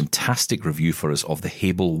does a fantastic review for us of the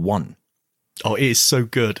Hable 1. Oh, it is so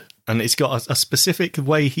good. And it's got a specific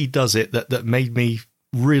way he does it that made me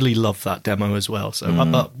really love that demo as well. So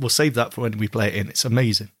we'll save that for when we play it in. It's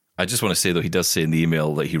amazing. I just want to say, though, he does say in the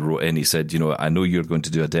email that he wrote in, he said, I know you're going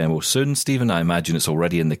to do a demo soon, Stephen. I imagine it's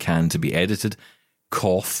already in the can to be edited.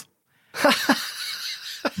 Cough.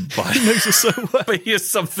 But, he knows it so well. But here's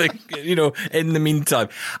something, in the meantime,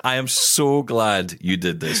 I am so glad you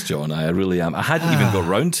did this, John. I really am. I hadn't even got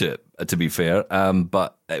round to it, to be fair,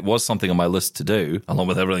 but it was something on my list to do, along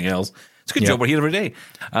with everything else. It's a good job. We're here every day.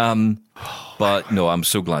 But no, I'm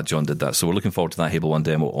so glad John did that. So we're looking forward to that Hable 1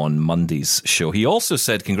 demo on Monday's show. He also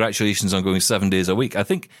said congratulations on going 7 days a week. I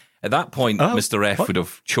think at that point, Mr. F would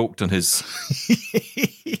have choked on his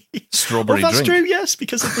strawberry that's drink. true, yes,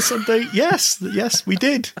 because of the Sunday. Yes, we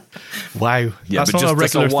did. Wow. Yeah, that's but not a regular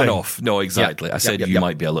just a thing. one-off. No, exactly. Yep, I said yep, you yep.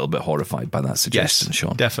 might be a little bit horrified by that suggestion, Yes,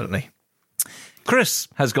 Sean. definitely. Chris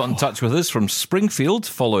has got in touch with us from Springfield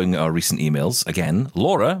following our recent emails. Again,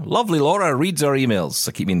 Laura, lovely Laura, reads our emails.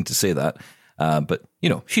 I keep meaning to say that. But,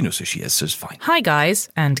 she knows who she is, so it's fine. Hi, guys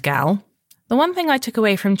and gal. The one thing I took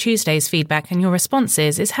away from Tuesday's feedback and your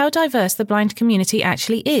responses is how diverse the blind community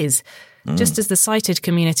actually is. Just as the sighted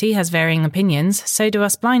community has varying opinions, so do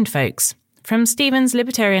us blind folks. From Stephen's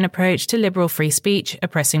libertarian approach to liberal free speech,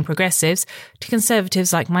 oppressing progressives, to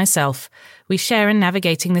conservatives like myself, we share in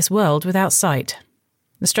navigating this world without sight.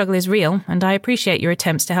 The struggle is real, and I appreciate your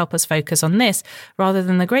attempts to help us focus on this, rather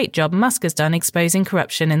than the great job Musk has done exposing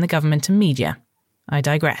corruption in the government and media. I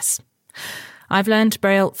digress. I've learned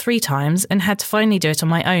Braille 3 times and had to finally do it on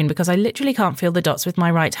my own because I literally can't feel the dots with my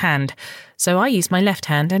right hand, so I use my left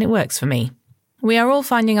hand and it works for me. We are all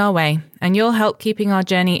finding our way, and you'll help keeping our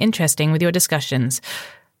journey interesting with your discussions.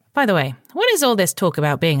 By the way, what is all this talk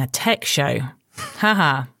about being a tech show?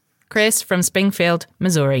 Haha. Chris from Springfield,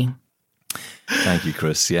 Missouri. Thank you,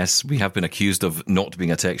 Chris. Yes, we have been accused of not being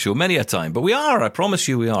a tech show many a time, but we are. I promise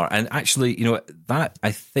you we are. And actually, that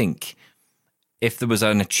I think, if there was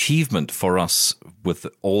an achievement for us with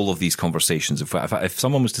all of these conversations, if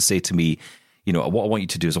someone was to say to me, what I want you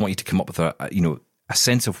to do is I want you to come up with a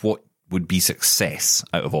sense of what would be success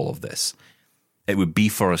out of all of this, it would be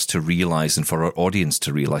for us to realize and for our audience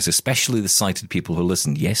to realize, especially the sighted people who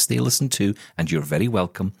listen. Yes, they listen too, and you're very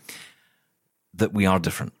welcome, that we are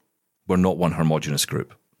different. We're not one homogenous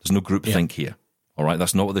group. There's no groupthink here. All right,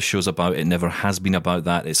 that's not what the show's about. It never has been about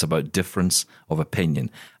that. It's about difference of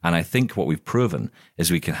opinion. And I think what we've proven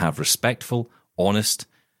is we can have respectful, honest,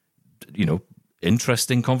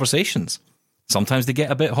 interesting conversations. Sometimes they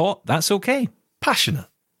get a bit hot. That's okay. Passionate.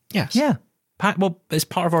 Yes. Yeah. Well, it's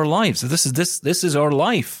part of our lives. This is our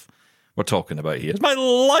life we're talking about here. It's my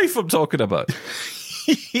life I'm talking about.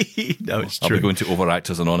 No, it's I'll true. be going to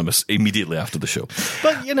Overactors Anonymous immediately after the show.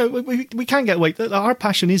 But, we can't get away. Our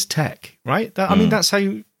passion is tech, right? I mean, that's how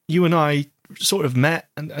you and I sort of met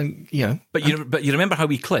and. But you remember how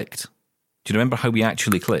we clicked? Do you remember how we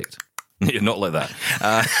actually clicked? You're not like that.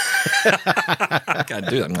 I can't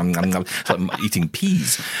do that. It's like eating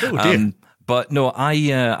peas. Oh, dear. But no,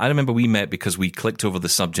 I remember we met because we clicked over the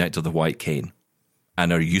subject of the white cane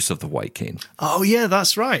and our use of the white cane. Oh, yeah,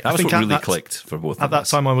 that's right. That was what really clicked for both of us. At that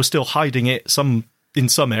time, I was still hiding it in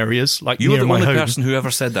some areas, like you near were the my only home. person who ever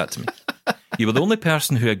said that to me. You were the only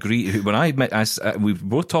person who agreed. When I met, we were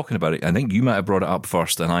both talking about it. I think you might have brought it up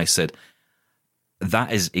first, and I said,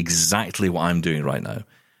 that is exactly what I'm doing right now.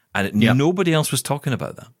 And nobody else was talking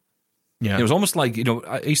about that. Yeah. It was almost like,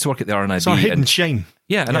 I used to work at the RNIB. It's our hidden shame.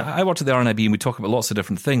 Yeah, and I worked at the RNIB and we talk about lots of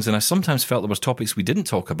different things, and I sometimes felt there was topics we didn't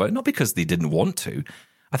talk about, not because they didn't want to.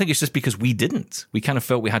 I think it's just because we didn't. We kind of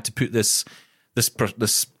felt we had to put this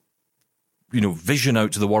vision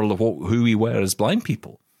out to the world of who we were as blind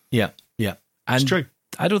people. Yeah, and it's true.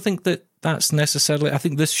 I don't think that's necessarily. I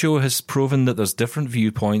think this show has proven that there's different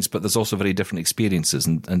viewpoints, but there's also very different experiences.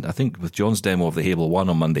 And I think with John's demo of the Hable One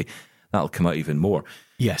on Monday, that'll come out even more.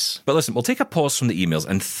 Yes. But listen, we'll take a pause from the emails,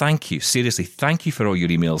 and thank you, seriously, thank you for all your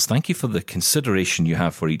emails. Thank you for the consideration you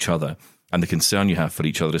have for each other and the concern you have for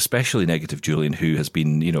each other, especially Negative Julian, who has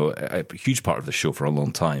been, a huge part of the show for a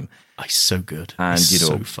long time. He's so good. And, he's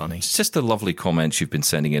so funny. It's just the lovely comments you've been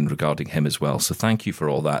sending in regarding him as well. So thank you for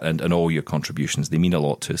all that and all your contributions. They mean a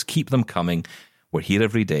lot to us. Keep them coming. We're here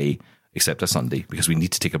every day, except a Sunday, because we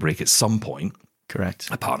need to take a break at some point. Correct.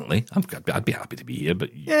 Apparently. I'd be happy to be here,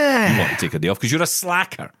 but you Yeah. want to take a day off because you're a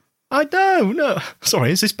slacker. I know, no.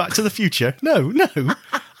 Sorry, is this Back to the Future? No.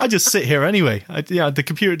 I just sit here anyway. The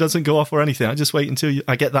computer doesn't go off or anything. I just wait until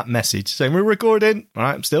I get that message saying we're recording. All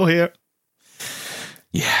right, I'm still here.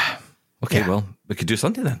 Yeah. Okay, well, we could do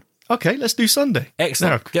Sunday then. Okay, let's do Sunday.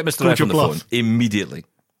 Excellent. Now, Get Mr. called F on the your phone bluff. immediately.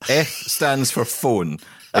 F stands for phone,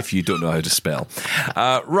 if you don't know how to spell.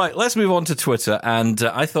 Right, let's move on to Twitter. And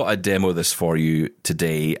I thought I'd demo this for you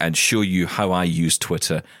today and show you how I use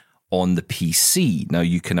Twitter on the PC. Now,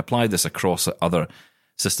 you can apply this across other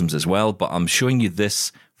systems as well, but I'm showing you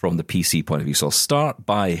this from the PC point of view. So I'll start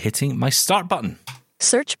by hitting my start button.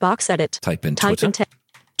 Search box edit. Type in Twitter.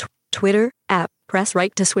 Twitter app. Press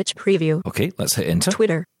right to switch preview. Okay, let's hit enter.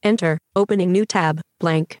 Twitter. Enter. Opening new tab.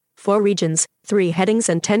 Blank. 4 regions. 3 headings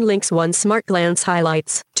and 10 links. 1 smart glance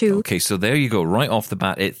highlights. 2. Okay, so there you go. Right off the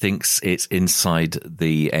bat, it thinks it's inside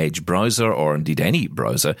the Edge browser, or indeed any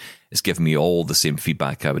browser. It's giving me all the same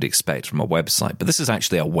feedback I would expect from a website. But this is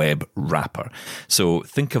actually a web wrapper. So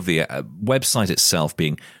think of the website itself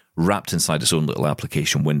being wrapped inside its own little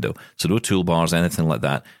application window. So no toolbars, anything like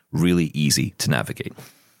that. Really easy to navigate.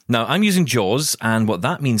 Now, I'm using JAWS, and what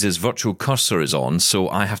that means is virtual cursor is on, so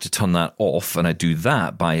I have to turn that off, and I do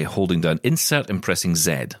that by holding down Insert and pressing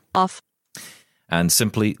Z. Off. And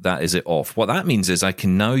simply, that is it off. What that means is I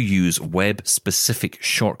can now use web-specific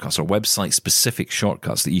shortcuts or website-specific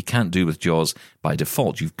shortcuts that you can't do with JAWS by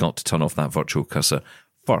default. You've got to turn off that virtual cursor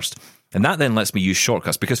first. And that then lets me use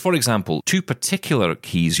shortcuts because, for example, two particular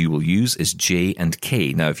keys you will use is J and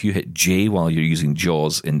K. Now, if you hit J while you're using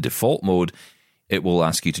JAWS in default mode, it will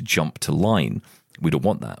ask you to jump to line. We don't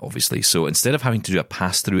want that, obviously. So instead of having to do a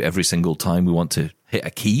pass-through every single time we want to hit a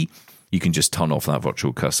key, you can just turn off that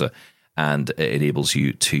virtual cursor and it enables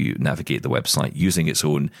you to navigate the website using its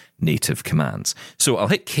own native commands. So I'll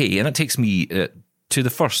hit K, and that takes me to the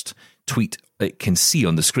first tweet it can see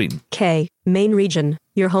on the screen. K, main region,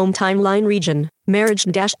 your home timeline region,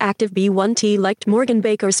 marriage-active B1T liked Morgan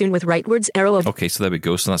Baker soon with rightwards arrow of... Okay, so there we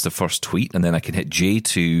go. So that's the first tweet, and then I can hit J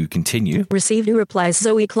to continue. Received new replies.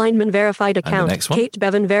 Zoe Kleinman verified account. And the next one. Kate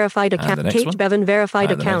Bevan verified account. Kate Bevan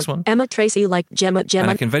verified And the next account. one. Emma Tracy liked Gemma.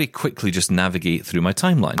 And I can very quickly just navigate through my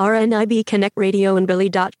timeline. RNIB Connect Radio and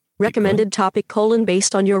Billy. Recommended topic :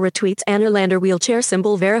 based on your retweets. Anna Lander wheelchair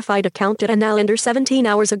symbol verified account at Anna Lander 17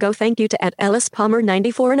 hours ago. Thank you to at Ellis Palmer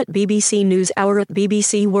 94 and at BBC News Hour at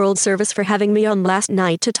BBC World Service for having me on last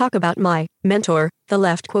night to talk about my mentor, the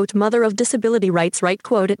left quote mother of disability rights right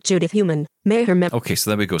quote at Judith Human. May her Okay,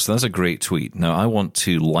 so there we go. So that's a great tweet. Now I want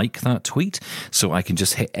to like that tweet, so I can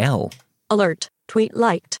just hit L. Alert. Tweet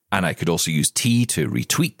liked. And I could also use T to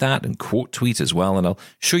retweet that and quote tweet as well. And I'll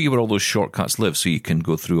show you where all those shortcuts live so you can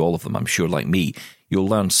go through all of them. I'm sure, like me, you'll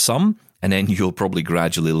learn some and then you'll probably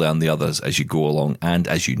gradually learn the others as you go along and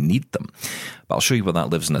as you need them. But I'll show you where that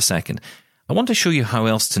lives in a second. I want to show you how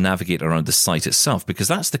else to navigate around the site itself, because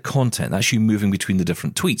that's the content. That's you moving between the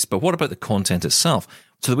different tweets. But what about the content itself?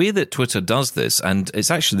 So the way that Twitter does this, and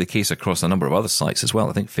it's actually the case across a number of other sites as well,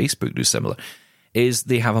 I think Facebook do similar, is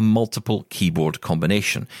they have a multiple keyboard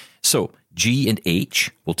combination. So G and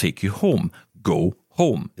H will take you home. Go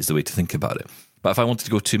home is the way to think about it. But if I wanted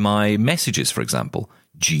to go to my messages, for example,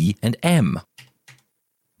 G and M.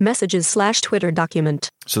 Messages/Twitter document.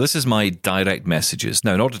 So this is my direct messages.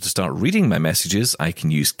 Now, in order to start reading my messages, I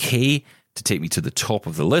can use K to take me to the top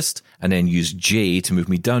of the list and then use J to move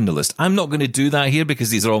me down the list. I'm not going to do that here because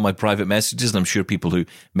these are all my private messages and I'm sure people who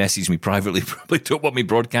message me privately probably don't want me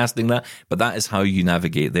broadcasting that, but that is how you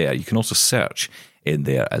navigate there. You can also search in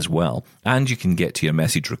there as well. And you can get to your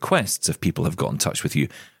message requests if people have got in touch with you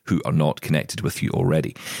who are not connected with you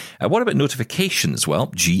already. What about notifications?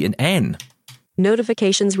 Well, G and N.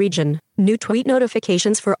 Notifications region. New tweet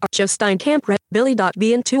notifications for Joe Steinkamp,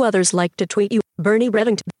 Billy.B and two others like to tweet you. Bernie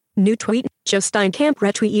Reddington. New tweet. Joe Steinkamp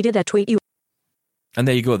retweeted a tweet you. And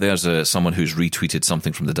there you go. There's someone who's retweeted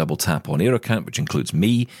something from the Double Tap On Air account, which includes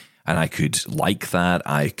me. And I could like that.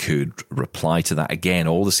 I could reply to that. Again,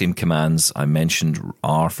 all the same commands I mentioned: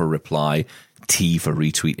 R for reply, T for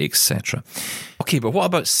retweet, etc. Okay, but what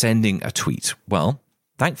about sending a tweet? Well,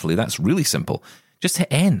 thankfully, that's really simple. Just hit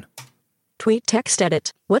N. Tweet text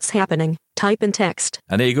edit. What's happening? Type in text.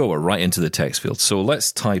 And there you go. We're right into the text field. So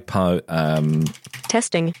let's type out...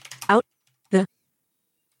 testing. Out. The.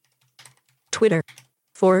 Twitter.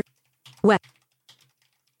 For. Web.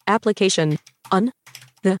 Application. On.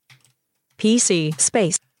 The. PC.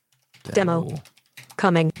 Space. Demo.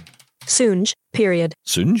 Coming. Soonj. Period.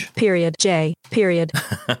 Soonj? Period. J. Period.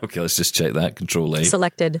 Okay, let's just check that. Control A.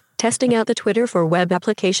 Selected. Testing out the Twitter for web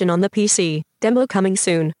application on the PC. Demo coming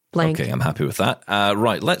soon. Blank. Okay, I'm happy with that.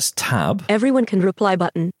 Right, let's tab. Everyone can reply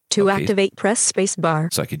button. To Okay. activate, press space bar.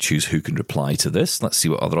 So I could choose who can reply to this. Let's see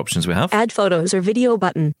what other options we have. Add photos or video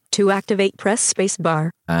button. To activate, press space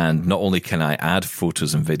bar. And not only can I add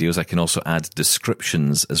photos and videos, I can also add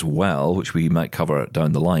descriptions as well, which we might cover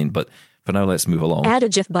down the line. But for now, let's move along. Add a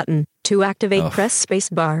GIF button. To activate, press space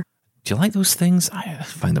bar. Do you like those things? I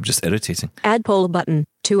find them just irritating. Add poll button.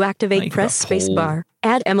 To activate, Like press a space poll. bar.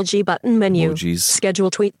 Add emoji button menu. Emojis. Schedule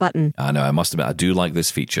tweet button. I know, I must admit, I do like this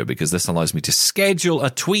feature because this allows me to schedule a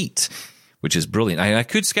tweet, which is brilliant. I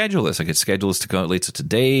could schedule this. I could schedule this to go out later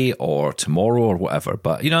today or tomorrow or whatever.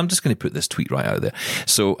 But, I'm just going to put this tweet right out there.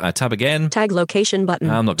 So tab again. Tag location button.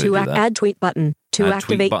 I'm not gonna to do that. Add tweet button. To Add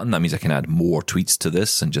activate. tweet button. That means I can add more tweets to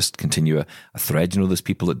this and just continue a thread. There's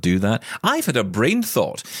people that do that. I've had a brain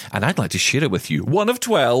thought and I'd like to share it with you. 1 of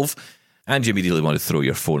 12. And you immediately want to throw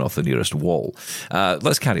your phone off the nearest wall.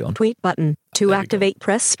 Let's carry on. Tweet button. To There we activate,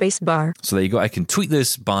 press space bar. So there you go. I can tweet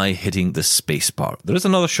this by hitting the space bar. There is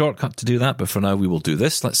another shortcut to do that, but for now we will do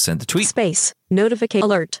this. Let's send the tweet. Space. Notification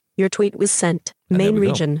alert. Your tweet was sent. And there Main we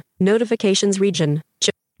go. region. Notifications region.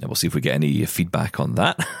 Now, we'll see if we get any feedback on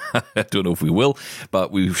that. I don't know if we will,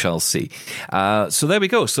 but we shall see. So there we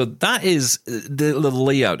go. So that is the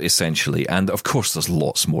layout, essentially. And of course, there's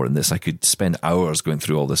lots more in this. I could spend hours going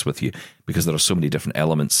through all this with you because there are so many different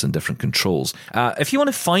elements and different controls. If you want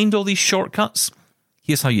to find all these shortcuts,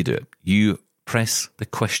 here's how you do it. You press the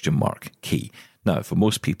question mark key. Now, for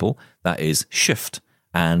most people, that is Shift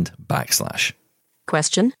and \.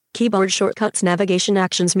 Question. Keyboard shortcuts, navigation,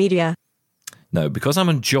 actions, media. Now, because I'm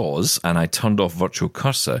on JAWS and I turned off virtual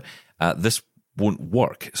cursor, this won't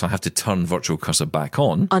work. So I have to turn virtual cursor back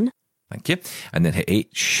on. Thank you. And then hit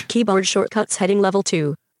H. Keyboard shortcuts, heading level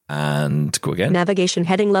 2. And go again. Navigation,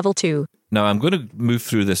 heading level 2. Now, I'm going to move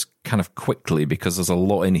through this kind of quickly because there's a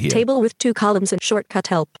lot in here. Table with 2 columns and shortcut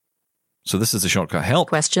help. So this is the shortcut help.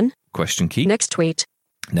 Question. Question key. Next tweet.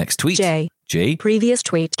 Next tweet. J. J. Previous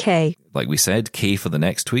tweet. K. Like we said, K for the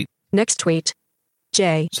next tweet. Next tweet.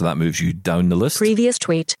 J. So that moves you down the list. Previous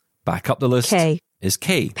tweet. Back up the list. K. Is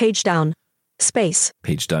K. Page down. Space.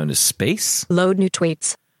 Page down is space. Load new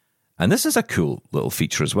tweets. And this is a cool little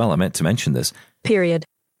feature as well. I meant to mention this. Period.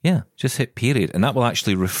 Yeah, just hit period. And that will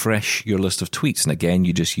actually refresh your list of tweets. And again,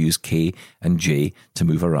 you just use K and J to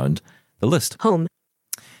move around the list. Home.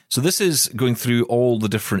 So this is going through all the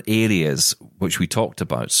different areas which we talked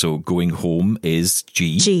about. So going home is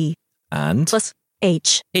G. G. And plus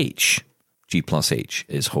H. H. G plus H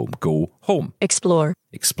is home. Go home. Explore.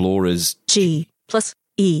 Explore is G plus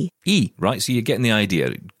E. E, right? So you're getting the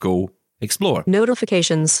idea. Go explore.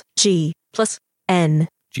 Notifications. G plus N.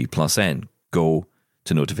 G plus N. Go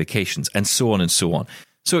to notifications, and so on and so on.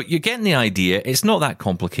 So you're getting the idea. It's not that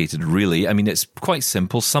complicated, really. I mean, it's quite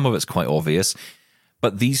simple. Some of it's quite obvious.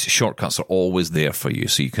 But these shortcuts are always there for you.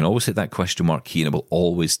 So you can always hit that question mark key and it will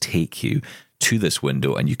always take you to this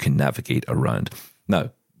window and you can navigate around. Now,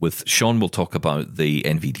 with Sean, we'll talk about the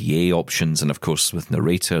NVDA options. And of course, with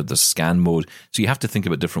Narrator, the scan mode. So you have to think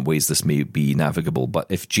about different ways this may be navigable. But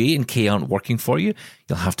if J and K aren't working for you,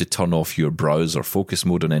 you'll have to turn off your browse or focus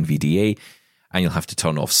mode on NVDA. And you'll have to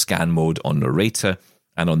turn off scan mode on Narrator.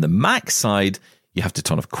 And on the Mac side, you have to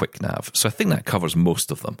turn off Quick Nav. So I think that covers most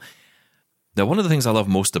of them. Now, one of the things I love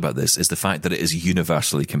most about this is the fact that it is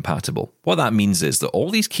universally compatible. What that means is that all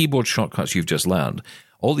these keyboard shortcuts you've just learned,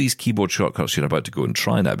 all these keyboard shortcuts you're about to go and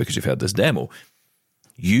try now because you've heard this demo,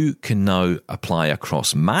 you can now apply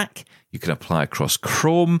across Mac, you can apply across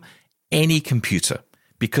Chrome, any computer,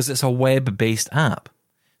 because it's a web-based app.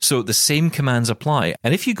 So the same commands apply.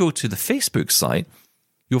 And if you go to the Facebook site,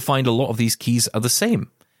 you'll find a lot of these keys are the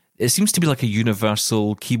same. It seems to be like a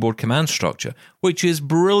universal keyboard command structure, which is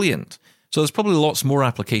brilliant. So there's probably lots more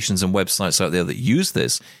applications and websites out there that use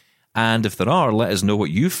this. And if there are, let us know what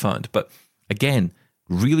you've found. But again,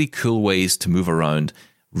 really cool ways to move around,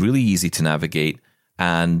 really easy to navigate,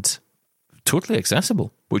 and totally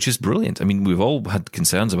accessible, which is brilliant. I mean, we've all had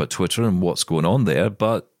concerns about Twitter and what's going on there,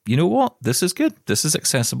 but you know what? This is good. This is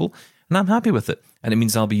accessible, and I'm happy with it. And it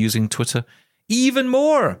means I'll be using Twitter even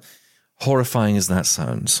more. Horrifying as that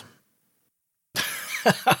sounds.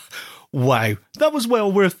 Wow, that was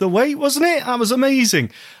well worth the wait, wasn't it? That was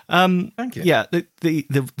amazing. Thank you. Yeah, the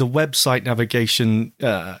website navigation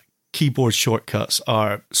keyboard shortcuts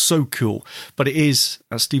are so cool, but it is,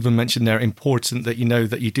 as Stephen mentioned there, important that you know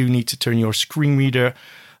that you do need to turn your screen reader.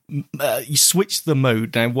 You switch the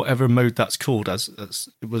mode now, whatever mode that's called, as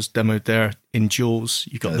it was demoed there in JAWS.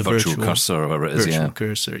 You've got the virtual cursor, or whatever it is. Virtual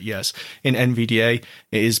cursor, yes. In NVDA,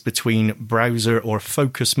 it is between browse or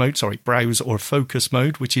focus mode,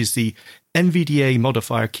 which is the NVDA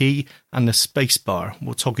modifier key and the space bar.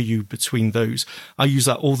 We'll toggle you between those. I use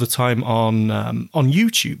that all the time on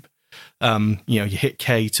YouTube. You hit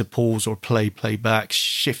K to pause or play back,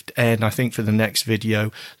 Shift N, I think, for the next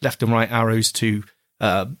video, left and right arrows to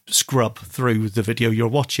scrub through the video you're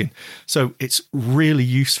watching. So it's really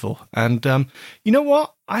useful. And you know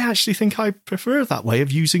what? I actually think I prefer that way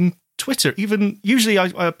of using Twitter. Even usually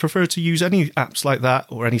I prefer to use any apps like that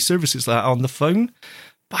or any services like that on the phone,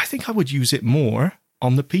 but I think I would use it more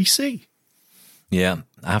on the PC. Yeah,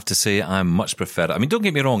 I have to say I much prefer it. I mean, don't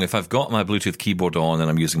get me wrong, if I've got my Bluetooth keyboard on and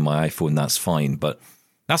I'm using my iPhone, that's fine, but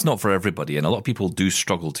that's not for everybody, and a lot of people do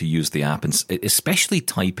struggle to use the app, and especially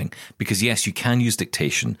typing, because yes, you can use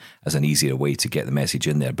dictation as an easier way to get the message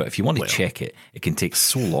in there, but if you want to check it, it can take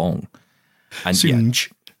so long. And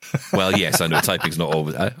well, yes, I know typing's not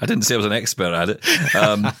always. I didn't say I was an expert at it,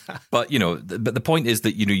 but but the point is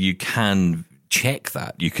that you can check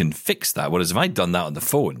that, you can fix that. Whereas if I'd done that on the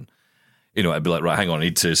phone, I'd be like, right, hang on, I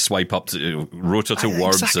need to swipe up to rotor to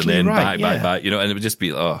words and then back, and it would just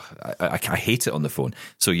be, I hate it on the phone.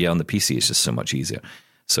 So yeah, on the PC, it's just so much easier.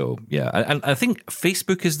 So yeah, and I think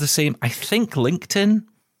Facebook is the same. I think LinkedIn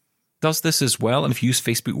does this as well. And if you use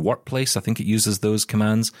Facebook Workplace, I think it uses those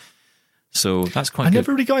commands. So that's quite good. I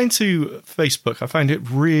never really got into Facebook. I found it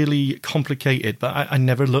really complicated, but I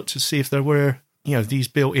never looked to see if there were, these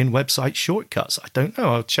built-in website shortcuts. I don't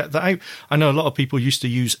know. I'll check that out. I know a lot of people used to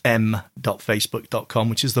use m.facebook.com,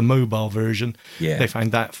 which is the mobile version. Yeah. They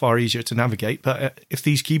find that far easier to navigate. But if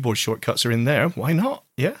these keyboard shortcuts are in there, why not?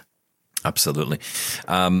 Yeah. Absolutely.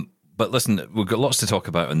 But listen, we've got lots to talk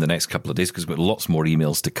about in the next couple of days because we've got lots more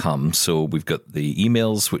emails to come. So we've got the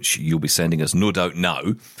emails, which you'll be sending us no doubt now,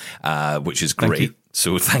 which is great.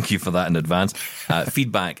 So thank you for that in advance.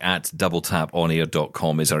 Feedback at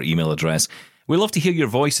doubletaponair.com is our email address. We love to hear your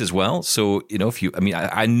voice as well. So,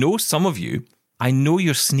 I know some of you, I know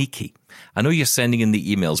you're sneaky. I know you're sending in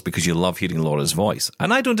the emails because you love hearing Laura's voice.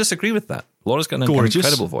 And I don't disagree with that. Laura's got an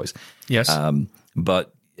incredible voice. Yes.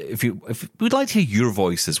 But if we'd like to hear your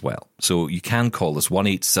voice as well, so you can call us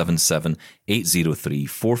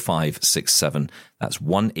 1-877-803-4567. That's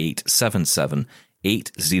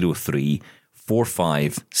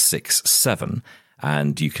 1-877-803-4567,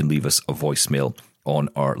 and you can leave us a voicemail on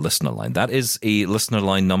our listener line. That is a listener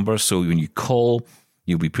line number, so when you call,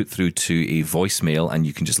 you'll be put through to a voicemail, and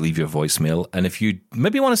you can just leave your voicemail. And if you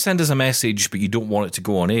maybe want to send us a message, but you don't want it to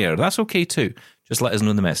go on air, that's okay too. Just let us know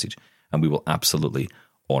in the message, and we will absolutely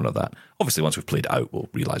honour that. Obviously, once we've played it out, we'll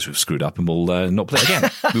realise we've screwed up and we'll not play it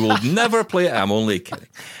again. We will never play it. I'm only kidding.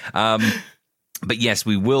 But yes,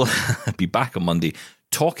 we will be back on Monday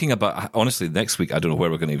talking about, honestly, next week, I don't know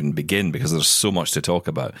where we're going to even begin because there's so much to talk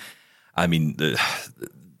about. I mean,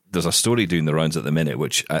 there's a story doing the rounds at the minute,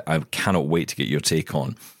 which I cannot wait to get your take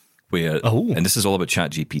on, and this is all about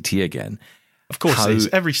ChatGPT again. Of course,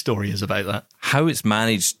 every story is about that. How it's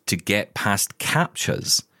managed to get past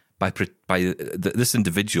CAPTCHAs by this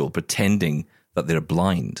individual pretending that they're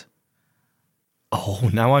blind. Oh,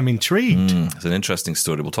 now I'm intrigued. It's an interesting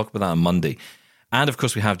story. We'll talk about that on Monday. And, of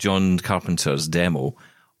course, we have John Carpenter's demo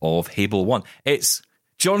of Hable 1. It's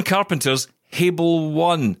John Carpenter's Hable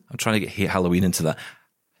 1. I'm trying to get Halloween into that.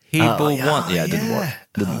 Hable 1. Yeah, it didn't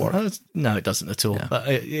work. No, it doesn't at all. Yeah. But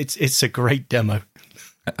it's a great demo.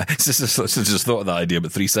 I just thought of that idea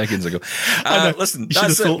about 3 seconds ago. Listen,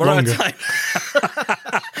 that's it. We're out of time.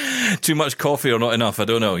 Too much coffee or not enough? I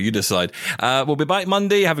don't know. You decide. We'll be back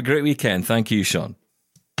Monday. Have a great weekend. Thank you, Sean.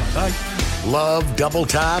 Bye. Love Double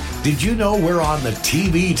Tap? Did you know we're on the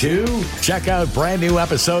TV too? Check out brand new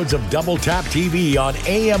episodes of Double Tap TV on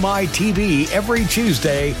AMI TV every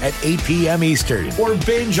Tuesday at 8 p.m. Eastern. Or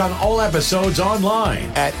binge on all episodes online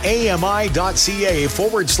at ami.ca/Double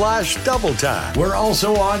Tap. We're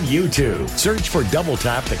also on YouTube. Search for Double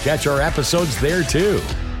Tap to catch our episodes there too.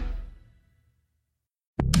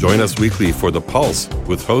 Join us weekly for The Pulse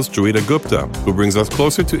with host Joeita Gupta, who brings us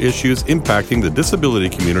closer to issues impacting the disability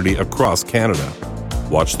community across Canada.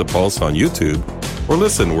 Watch The Pulse on YouTube or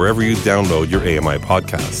listen wherever you download your AMI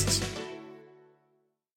podcasts.